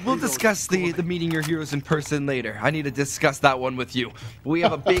 we'll discuss the meeting your heroes in person later. I need to discuss that one with you. We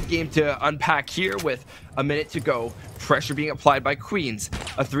have a big game to unpack here with a minute to go. Pressure being applied by Queens.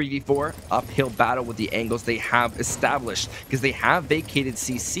 A 3v4 uphill battle with the angles they have established, because they have vacated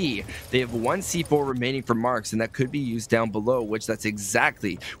CC. They have one C4 remaining for marks, and that could be used down below, which that's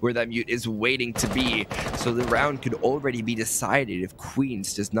exactly where that mute is waiting to be. So the round could already be decided if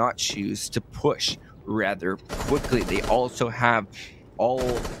Queens does not choose to push rather quickly. They also have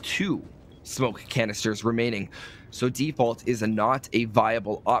all two smoke canisters remaining, so default is not a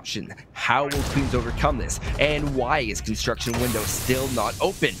viable option. How will Queens overcome this, and why is construction window still not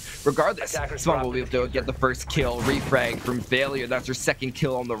open? Regardless, Smog will be able to get the first kill. Refrag from failure, that's her second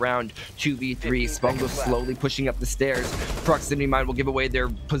kill on the round. 2v3, Spongo slowly pushing up the stairs. Proximity mine will give away their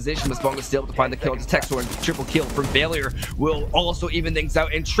position, but Spongo still able to find the kill to Texor, and triple kill from failure will also even things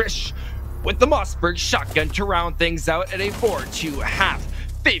out, and Trish with the Mossberg shotgun to round things out at a 4-2 half,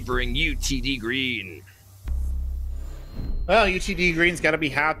 favoring UTD Green. Well, UTD Green's got to be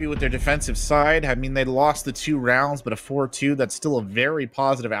happy with their defensive side. I mean, they lost the 2 rounds, but a 4-2, that's still a very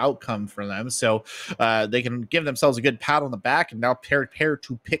positive outcome for them. So they can give themselves a good pat on the back and now prepare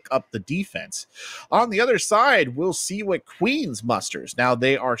to pick up the defense. On the other side, we'll see what Queens musters. Now,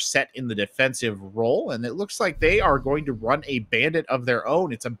 they are set in the defensive role, and it looks like they are going to run a bandit of their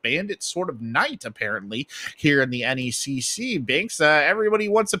own. It's a bandit sort of night, apparently, here in the NECC. Banks, everybody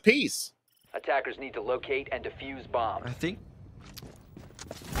wants a piece. Attackers need to locate and defuse bombs. I think,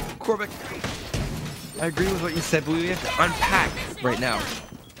 Quebec, I agree with what you said, but we have to unpack right now.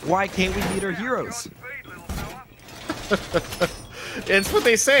 Why can't we meet our heroes? It's what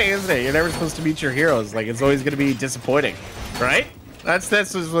they say, isn't it? You're never supposed to meet your heroes. Like, it's always going to be disappointing, right? That's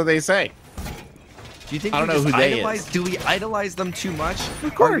what they say. Do you think I don't know who they is. Do we idolize them too much?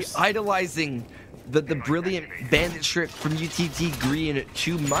 Of course. Are we idolizing the brilliant bandit trick from UTD Green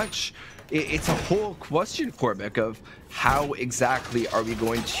too much? It's a whole question, Quebec, of how exactly are we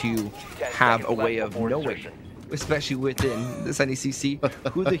going to have a way of knowing, especially within this NECC,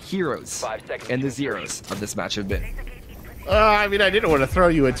 who the heroes and the zeros of this match have been. I mean, I didn't want to throw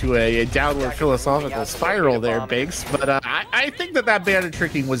you into a downward philosophical spiral there, Biggs, but I think that bandit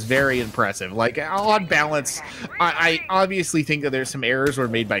tricking was very impressive. Like, on balance, I obviously think that there's some errors were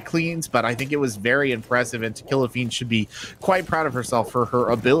made by Cleans, but I think it was very impressive, and Tequila Fiend should be quite proud of herself for her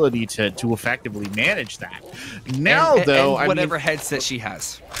ability to effectively manage that. Now, though, and whatever headset she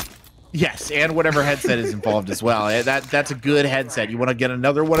has. Yes, and whatever headset is involved as well. That's a good headset. You want to get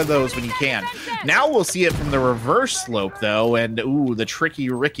another one of those when you can. Now we'll see it from the reverse slope, though, and ooh, the tricky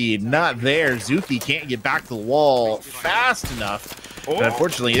Ricky not there. Zuki can't get back to the wall fast enough. But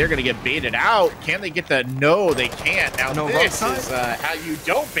unfortunately, they're going to get baited out. Can they get the... No, they can't. Now, no, this is how you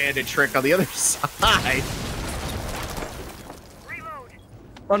don't bandit trick on the other side.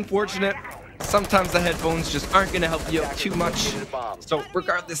 Unfortunate. Sometimes the headphones just aren't going to help you out too much. So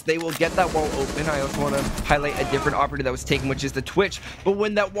regardless, they will get that wall open. I also want to highlight a different operator that was taken, which is the Twitch. But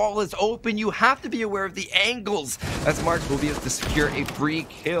when that wall is open, you have to be aware of the angles, as Marks will be able to secure a free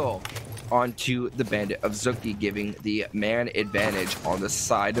kill onto the bandit of Zuki, giving the man advantage on the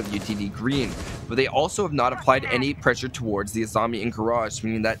side of UTD Green. But they also have not applied any pressure towards the Azami in Garage,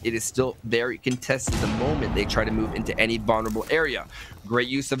 meaning that it is still very contested the moment they try to move into any vulnerable area. Great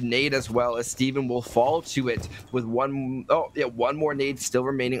use of nade, as well as Steven will fall to it with one more nade still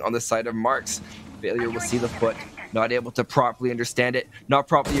remaining on the side of Marks. Failure will see the foot, not able to properly understand it, not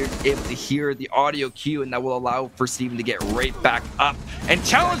properly able to hear the audio cue, and that will allow for Steven to get right back up and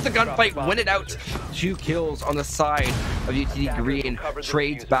challenge the gunfight, win it out. 2 kills on the side of UTD Green,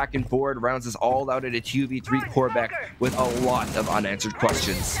 trades back and forward, rounds is all out at a 2v3 Corbeck with a lot of unanswered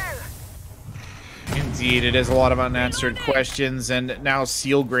questions. Indeed, it is a lot of unanswered questions, and now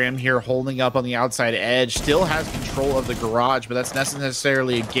Sealgram here holding up on the outside edge, still has control of the garage, but that's not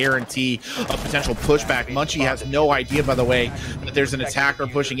necessarily a guarantee of potential pushback. Munchie has no idea, by the way, that there's an attacker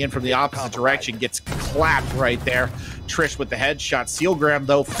pushing in from the opposite direction, gets clapped right there. Trish with the headshot. Sealgram,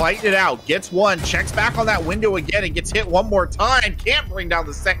 though, fighting it out, gets one, checks back on that window again, and gets hit one more time, can't bring down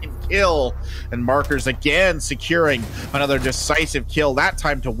the second kill, and Markers again securing another decisive kill, that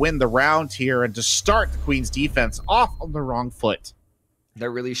time to win the round here and to start the Queen's defense off on the wrong foot. That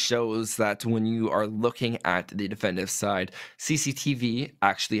really shows that when you are looking at the defensive side, CCTV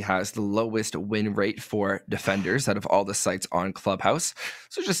actually has the lowest win rate for defenders out of all the sites on Clubhouse.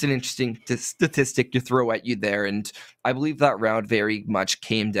 So just an interesting statistic to throw at you there. And I believe that round very much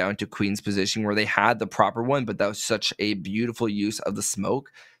came down to Queen's position, where they had the proper one, but that was such a beautiful use of the smoke,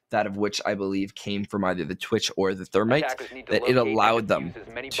 that of which I believe came from either the Twitch or the Thermite, that it allowed them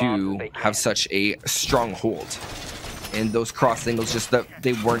to have such a strong hold. And those cross angles, just that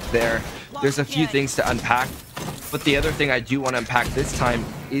they weren't there. There's a few things to unpack, but the other thing I do want to unpack this time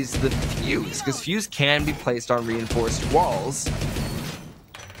is the fuse, because fuse can be placed on reinforced walls.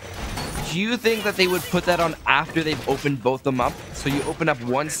 Do you think that they would put that on after they've opened both them up? So you open up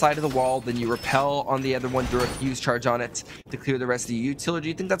one side of the wall, then you repel on the other one, throw a fuse charge on it to clear the rest of the util, or do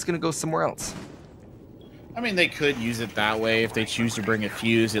you think that's going to go somewhere else? I mean, they could use it that way if they choose to bring a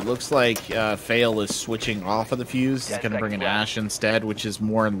fuse. It looks like Fail is switching off of the fuse. He's going to bring an Ash instead, which is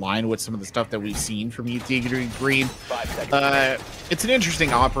more in line with some of the stuff that we've seen from UTD Green. It's an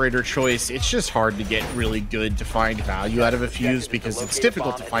interesting operator choice. It's just hard to get really good defined value out of a fuse because it's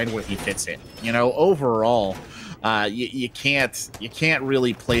difficult to find where he fits in. You know, overall, you can't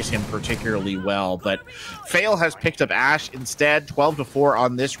really place him particularly well, but Fail has picked up Ash instead. 12-4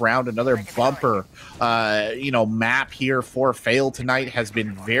 on this round. Another bumper map here for Fail tonight has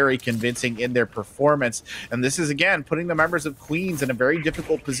been very convincing in their performance, and this is again putting the members of Queens in a very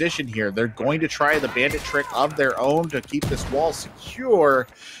difficult position here. They're going to try the bandit trick of their own to keep this wall secure,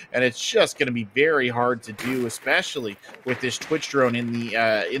 and it's just going to be very hard to do, especially with this Twitch drone in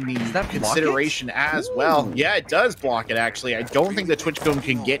the consideration as well. Yeah, it does block it, actually. I don't think the Twitch drone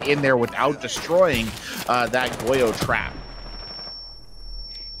can get in there without destroying that Goyo trap.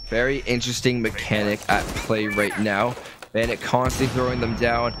 Very interesting mechanic at play right now. Bandit constantly throwing them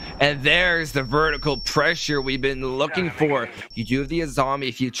down, and there's the vertical pressure we've been looking for. You do have the Azami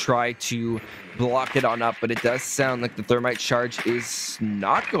if you try to block it on up, but it does sound like the Thermite charge is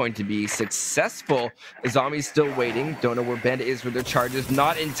not going to be successful. Azami's still waiting. Don't know where Bandit is with their charges.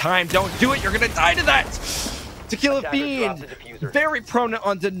 Not in time. Don't do it. You're gonna die to that. Tequila Fiend, very prone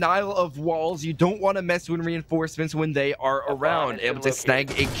on denial of walls. You don't want to mess with reinforcements when they are around. Able to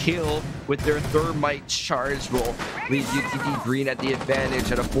snag a kill with their Thermite charge will leave UTD Green at the advantage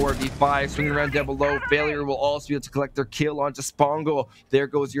at a 4v5. Swinging around down below. Failure will also be able to collect their kill onto Spongle. There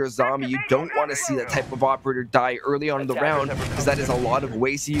goes your Azami. You don't want to see that type of operator die early on in the round, because that is a lot of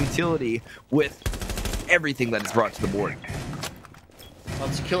wasted utility with everything that is brought to the board.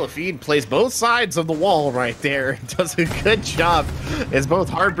 To Kill a Feed plays both sides of the wall right there. Does a good job. It's both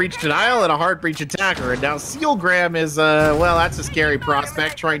hard breach denial and a hard breach attacker. And now Sealgram is, well, that's a scary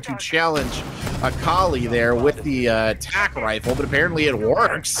prospect trying to challenge a collie there with the attack rifle, but apparently it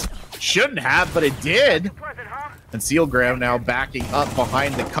works. Shouldn't have, but it did. And Sealgram now backing up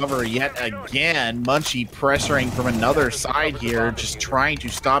behind the cover yet again. Munchie pressuring from another side here, just trying to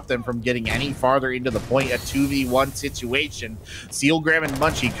stop them from getting any farther into the point. A 2v1 situation. Sealgram and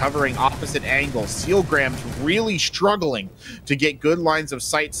Munchie covering opposite angles. Sealgram's really struggling to get good lines of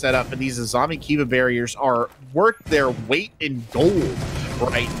sight set up, and these zombie Kiva barriers are worth their weight in gold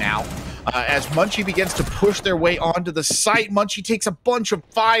right now. As Munchie begins to push their way onto the site, Munchie takes a bunch of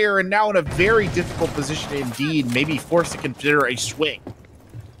fire and now in a very difficult position indeed, maybe forced to consider a swing.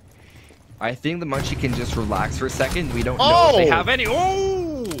 I think the Munchie can just relax for a second. We don't know if they have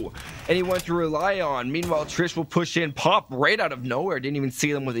anyone to rely on. Meanwhile, Trish will push in, pop right out of nowhere. Didn't even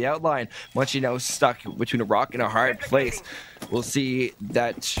see them with the outline. Munchie now stuck between a rock and a hard place. We'll see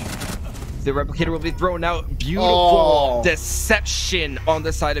that the replicator will be thrown out. Beautiful deception on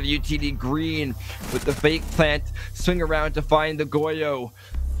the side of UTD Green with the fake plant. Swing around to find the Goyo.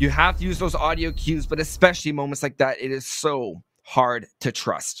 You have to use those audio cues, but especially moments like that, it is so hard to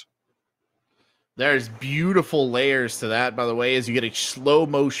trust. There's beautiful layers to that, by the way, as you get a slow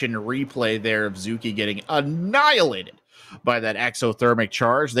motion replay there of Zuki getting annihilated by that exothermic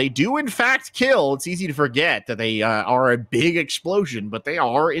charge. They do in fact kill. It's easy to forget that they are a big explosion, but they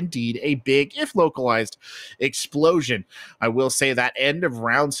are indeed a big, if localized, explosion. I will say that end of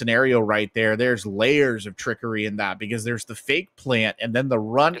round scenario right there, there's layers of trickery in that, because there's the fake plant and then the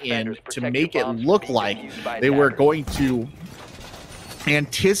run in to make it look like they were going to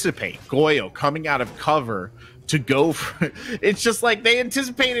anticipate Goyo coming out of cover to go for, it's just like they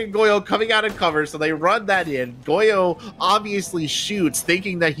anticipated Goyo coming out of cover, so they run that in. Goyo obviously shoots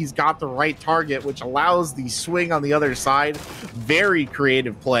thinking that he's got the right target, which allows the swing on the other side. Very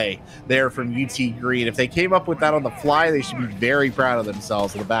creative play there from UT Green. If they came up with that on the fly, they should be very proud of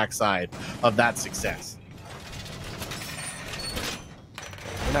themselves on the backside of that success.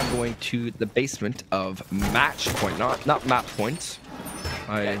 We're now going to the basement of Match Point, not Map Point.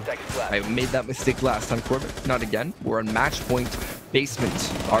 I made that mistake last time, Corbett. Not again. We're on Match Point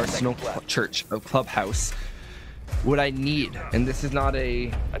Basement Arsenal Church of Clubhouse. What I need, and this is not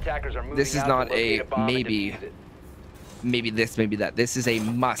a maybe this, maybe that. This is a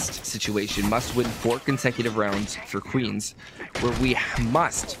must situation. Must win 4 consecutive rounds for Queens, where we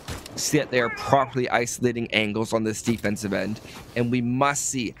must see that they are properly isolating angles on this defensive end, and we must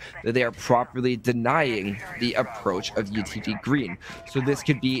see that they are properly denying the approach of UTD Green. So this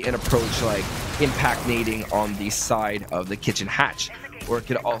could be an approach like impact nading on the side of the kitchen hatch, or it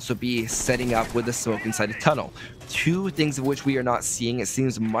could also be setting up with the smoke inside a tunnel. 2 things of which we are not seeing. It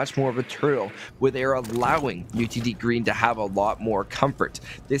seems much more of a turtle, where they are allowing UTD Green to have a lot more comfort.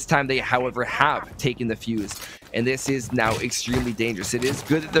 This time they, however, have taken the fuse, and this is now extremely dangerous. It is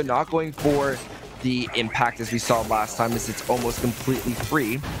good that they're not going for the impact as we saw last time, as it's almost completely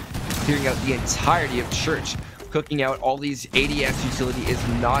free. Clearing out the entirety of church, cooking out all these ADS utility is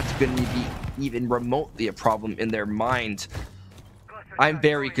not going to be even remotely a problem in their mind. I'm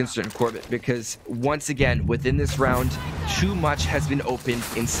very concerned, Corbett, because once again, within this round, too much has been opened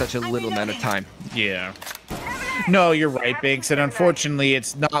in such a little amount of time. Yeah. No, you're right, Binks, and unfortunately,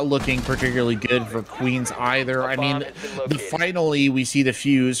 it's not looking particularly good for Queens either. I mean, finally, we see the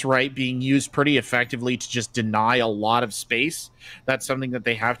fuse, right, being used pretty effectively to just deny a lot of space. That's something that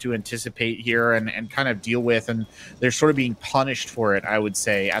they have to anticipate here and kind of deal with, and they're sort of being punished for it, I would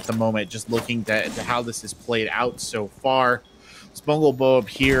say, at the moment, just looking to how this has played out so far. Spunglebob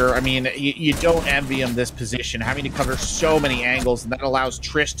here, I mean, you don't envy him this position, having to cover so many angles, and that allows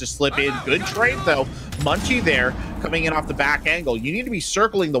Trish to slip in. Good trade, though. Munchie there, coming in off the back angle. You need to be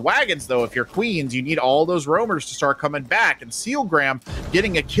circling the wagons, though, if you're Queens. You need all those roamers to start coming back, and Sealgram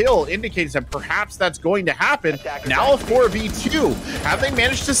getting a kill indicates that perhaps that's going to happen. Now a 4v2. Have they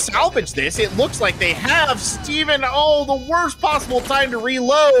managed to salvage this? It looks like they have. Steven, oh, the worst possible time to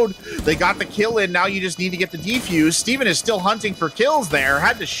reload. They got the kill in. Now you just need to get the defuse. Steven is still hunting for kills there.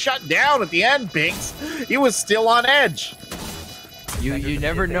 Had to shut down at the end, Binks. He was still on edge. You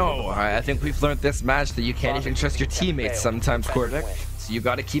never know. I think we've learned this match that you can't even trust your teammates sometimes, Corvic. So you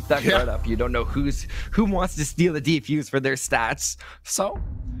got to keep that guard up. You don't know who wants to steal the defuse for their stats. So,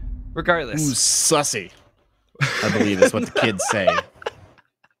 regardless. Who's sussy, I believe is what the kids say.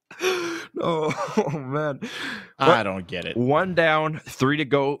 Oh man. I don't get it. 1 down, 3 to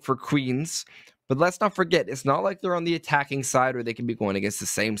go for Queens. But let's not forget, it's not like they're on the attacking side where they can be going against the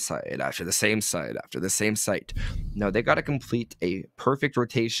same side after the same side after the same site. No, they got to complete a perfect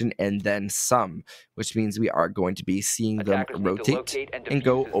rotation and then some, which means we are going to be seeing them Attackers need to rotate locate and and defuse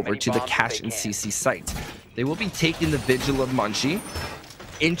go as over many to the bombs as Cash they and can. CC site. They will be taking the Vigil of Munchie.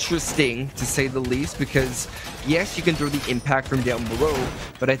 Interesting to say the least, because yes, you can throw the impact from down below,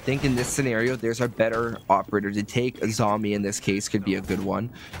 but I think in this scenario there's a better operator to take. A zombie in this case could be a good one,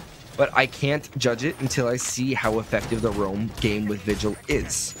 but I can't judge it until I see how effective the roam game with Vigil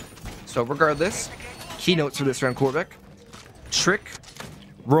is. So regardless, keynotes for this round, quarterback: trick,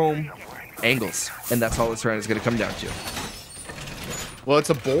 roam, angles, and that's all this round is going to come down to. Well,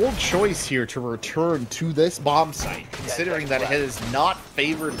 it's a bold choice here to return to this bomb site, considering that it has not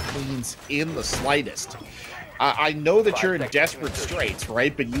favored Queens in the slightest. I know that you're in desperate straits,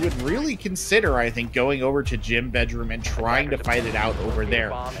 right? But you would really consider, I think, going over to Gym Bedroom and trying to fight it out over there.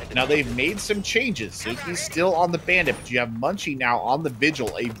 Now, they've made some changes. Zuki's still on the Bandit, but you have Munchie now on the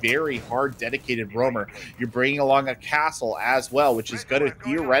Vigil, a very hard, dedicated roamer. You're bringing along a Castle as well, which is going to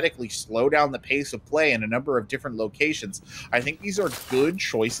theoretically slow down the pace of play in a number of different locations. I think these are good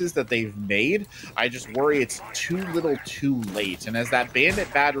choices that they've made. I just worry it's too little too late. And as that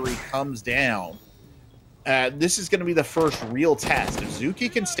Bandit battery comes down, this is going to be the first real test. If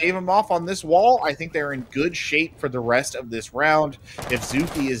Zuki can stave him off on this wall, I think they're in good shape for the rest of this round. If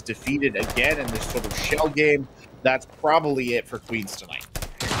Zuki is defeated again in this sort of shell game, that's probably it for Queens tonight.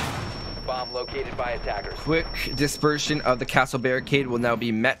 Bomb located by attackers. Quick dispersion of the castle barricade will now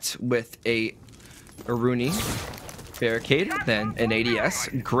be met with a Aruni barricade, then an ADS.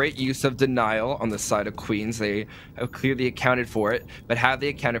 Great use of denial on the side of Queens. They have clearly accounted for it, but have they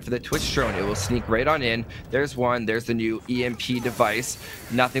accounted for the Twitch drone? It will sneak right on in. There's one. There's the new EMP device.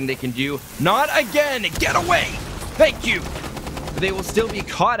 Nothing they can do. Not again! Get away! Thank you! They will still be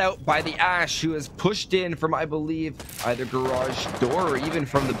caught out by the Ash, who is pushed in from, I believe, either garage door or even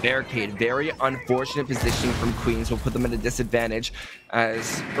from the barricade. Very unfortunate positioning from Queens. Will put them at a disadvantage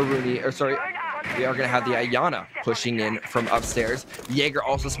as we are going to have the Ayana pushing in from upstairs. Jaeger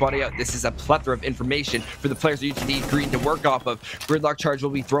also spotting out. This is a plethora of information for the players of UTD Green to work off of. Gridlock charge will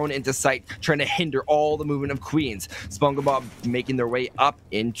be thrown into sight, trying to hinder all the movement of Queens. SpongeBob making their way up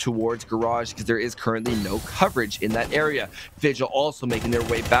in towards garage because there is currently no coverage in that area. Vigil also making their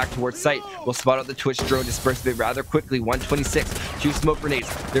way back towards site. Will spot out the Twitch drone, disperse it rather quickly. 126, 2 smoke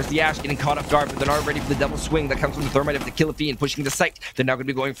grenades. There's the Ash getting caught off guard, but they're not ready for the double swing that comes from the Thermite of the Kill a Fiend pushing the site. They're now going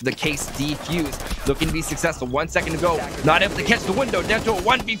to be going for the case defuse. Looking to be successful. 1 second to go. Not able to catch the window. Down to a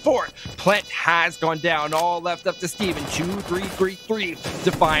 1v4. Plant has gone down. All left up to Steven. 2-3-3-3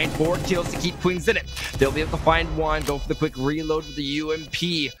 to find 4 kills to keep Queens in it. They'll be able to find one. Go for the quick reload with the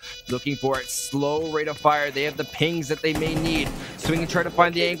UMP. Looking for it. Slow rate of fire. They have the pings that they may need. Swing and try to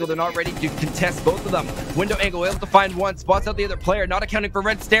find the angle. They're not ready to contest both of them. Window angle. Able to find one. Spots out the other player. Not accounting for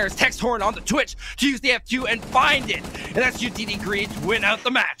red stairs. Text Horn on the Twitch to use the F2 and find it. And that's UTD Green to win out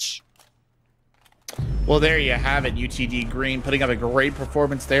the match. Well, there you have it. UTD Green putting up a great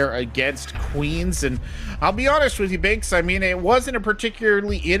performance there against Queens. And I'll be honest with you, Binks, I mean, it wasn't a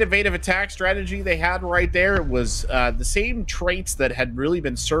particularly innovative attack strategy they had right there. It was the same traits that had really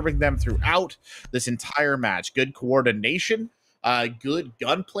been serving them throughout this entire match. Good coordination, good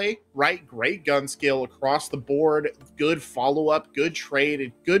gunplay, right? Great gun skill across the board, good follow-up, good trade,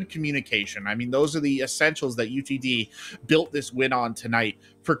 and good communication. I mean, those are the essentials that UTD built this win on tonight.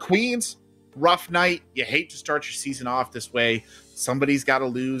 For Queens, rough night. You hate to start your season off this way. Somebody's got to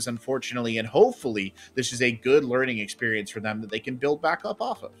lose, unfortunately, and hopefully this is a good learning experience for them that they can build back up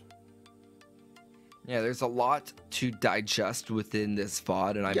off of. Yeah, there's a lot to digest within this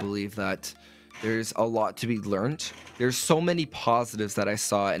VOD, and I believe that there's a lot to be learned. There's so many positives that I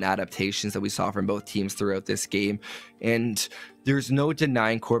saw and adaptations that we saw from both teams throughout this game, and there's no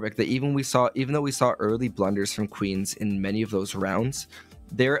denying, Corbeck, that even though we saw early blunders from Queens in many of those rounds,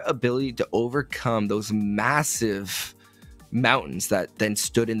 their ability to overcome those massive mountains that then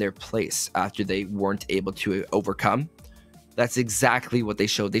stood in their place after they weren't able to overcome, that's exactly what they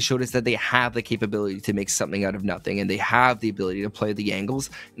showed. They showed us that they have the capability to make something out of nothing, and they have the ability to play the angles,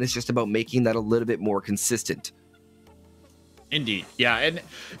 and it's just about making that a little bit more consistent. Indeed. Yeah, and,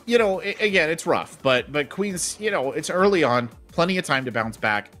 you know, again, it's rough, but Queens, you know, it's early on, plenty of time to bounce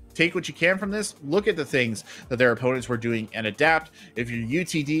back. Take what you can from this. Look at the things that their opponents were doing and adapt. If you're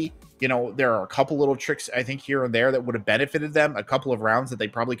UTD, you know, there are a couple little tricks, I think, here and there that would have benefited them. A couple of rounds that they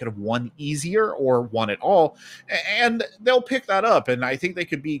probably could have won easier or won at all. And they'll pick that up. And I think they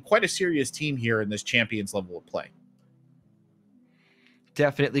could be quite a serious team here in this champions level of play.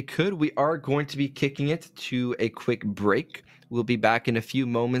 Definitely could. We are going to be kicking it to a quick break. We'll be back in a few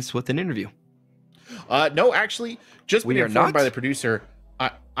moments with an interview. No, actually, just been We are informed by not? the producer.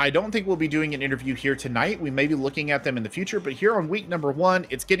 I don't think we'll be doing an interview here tonight. We may be looking at them in the future, but here on week number 1,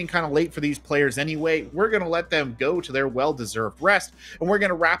 it's getting kind of late for these players anyway. We're going to let them go to their well-deserved rest, and we're going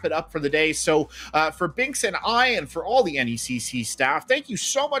to wrap it up for the day. So for Binks and I, and for all the NECC staff, thank you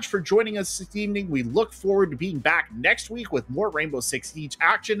so much for joining us this evening. We look forward to being back next week with more Rainbow Six Siege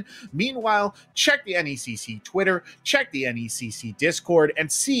action. Meanwhile, check the NECC Twitter, check the NECC Discord,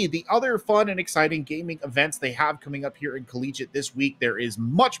 and see the other fun and exciting gaming events they have coming up here in Collegiate this week. There is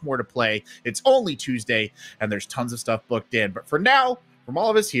much more to play. It's only Tuesday, and there's tons of stuff booked in. But for now, from all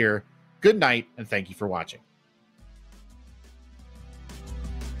of us here, good night, and thank you for watching.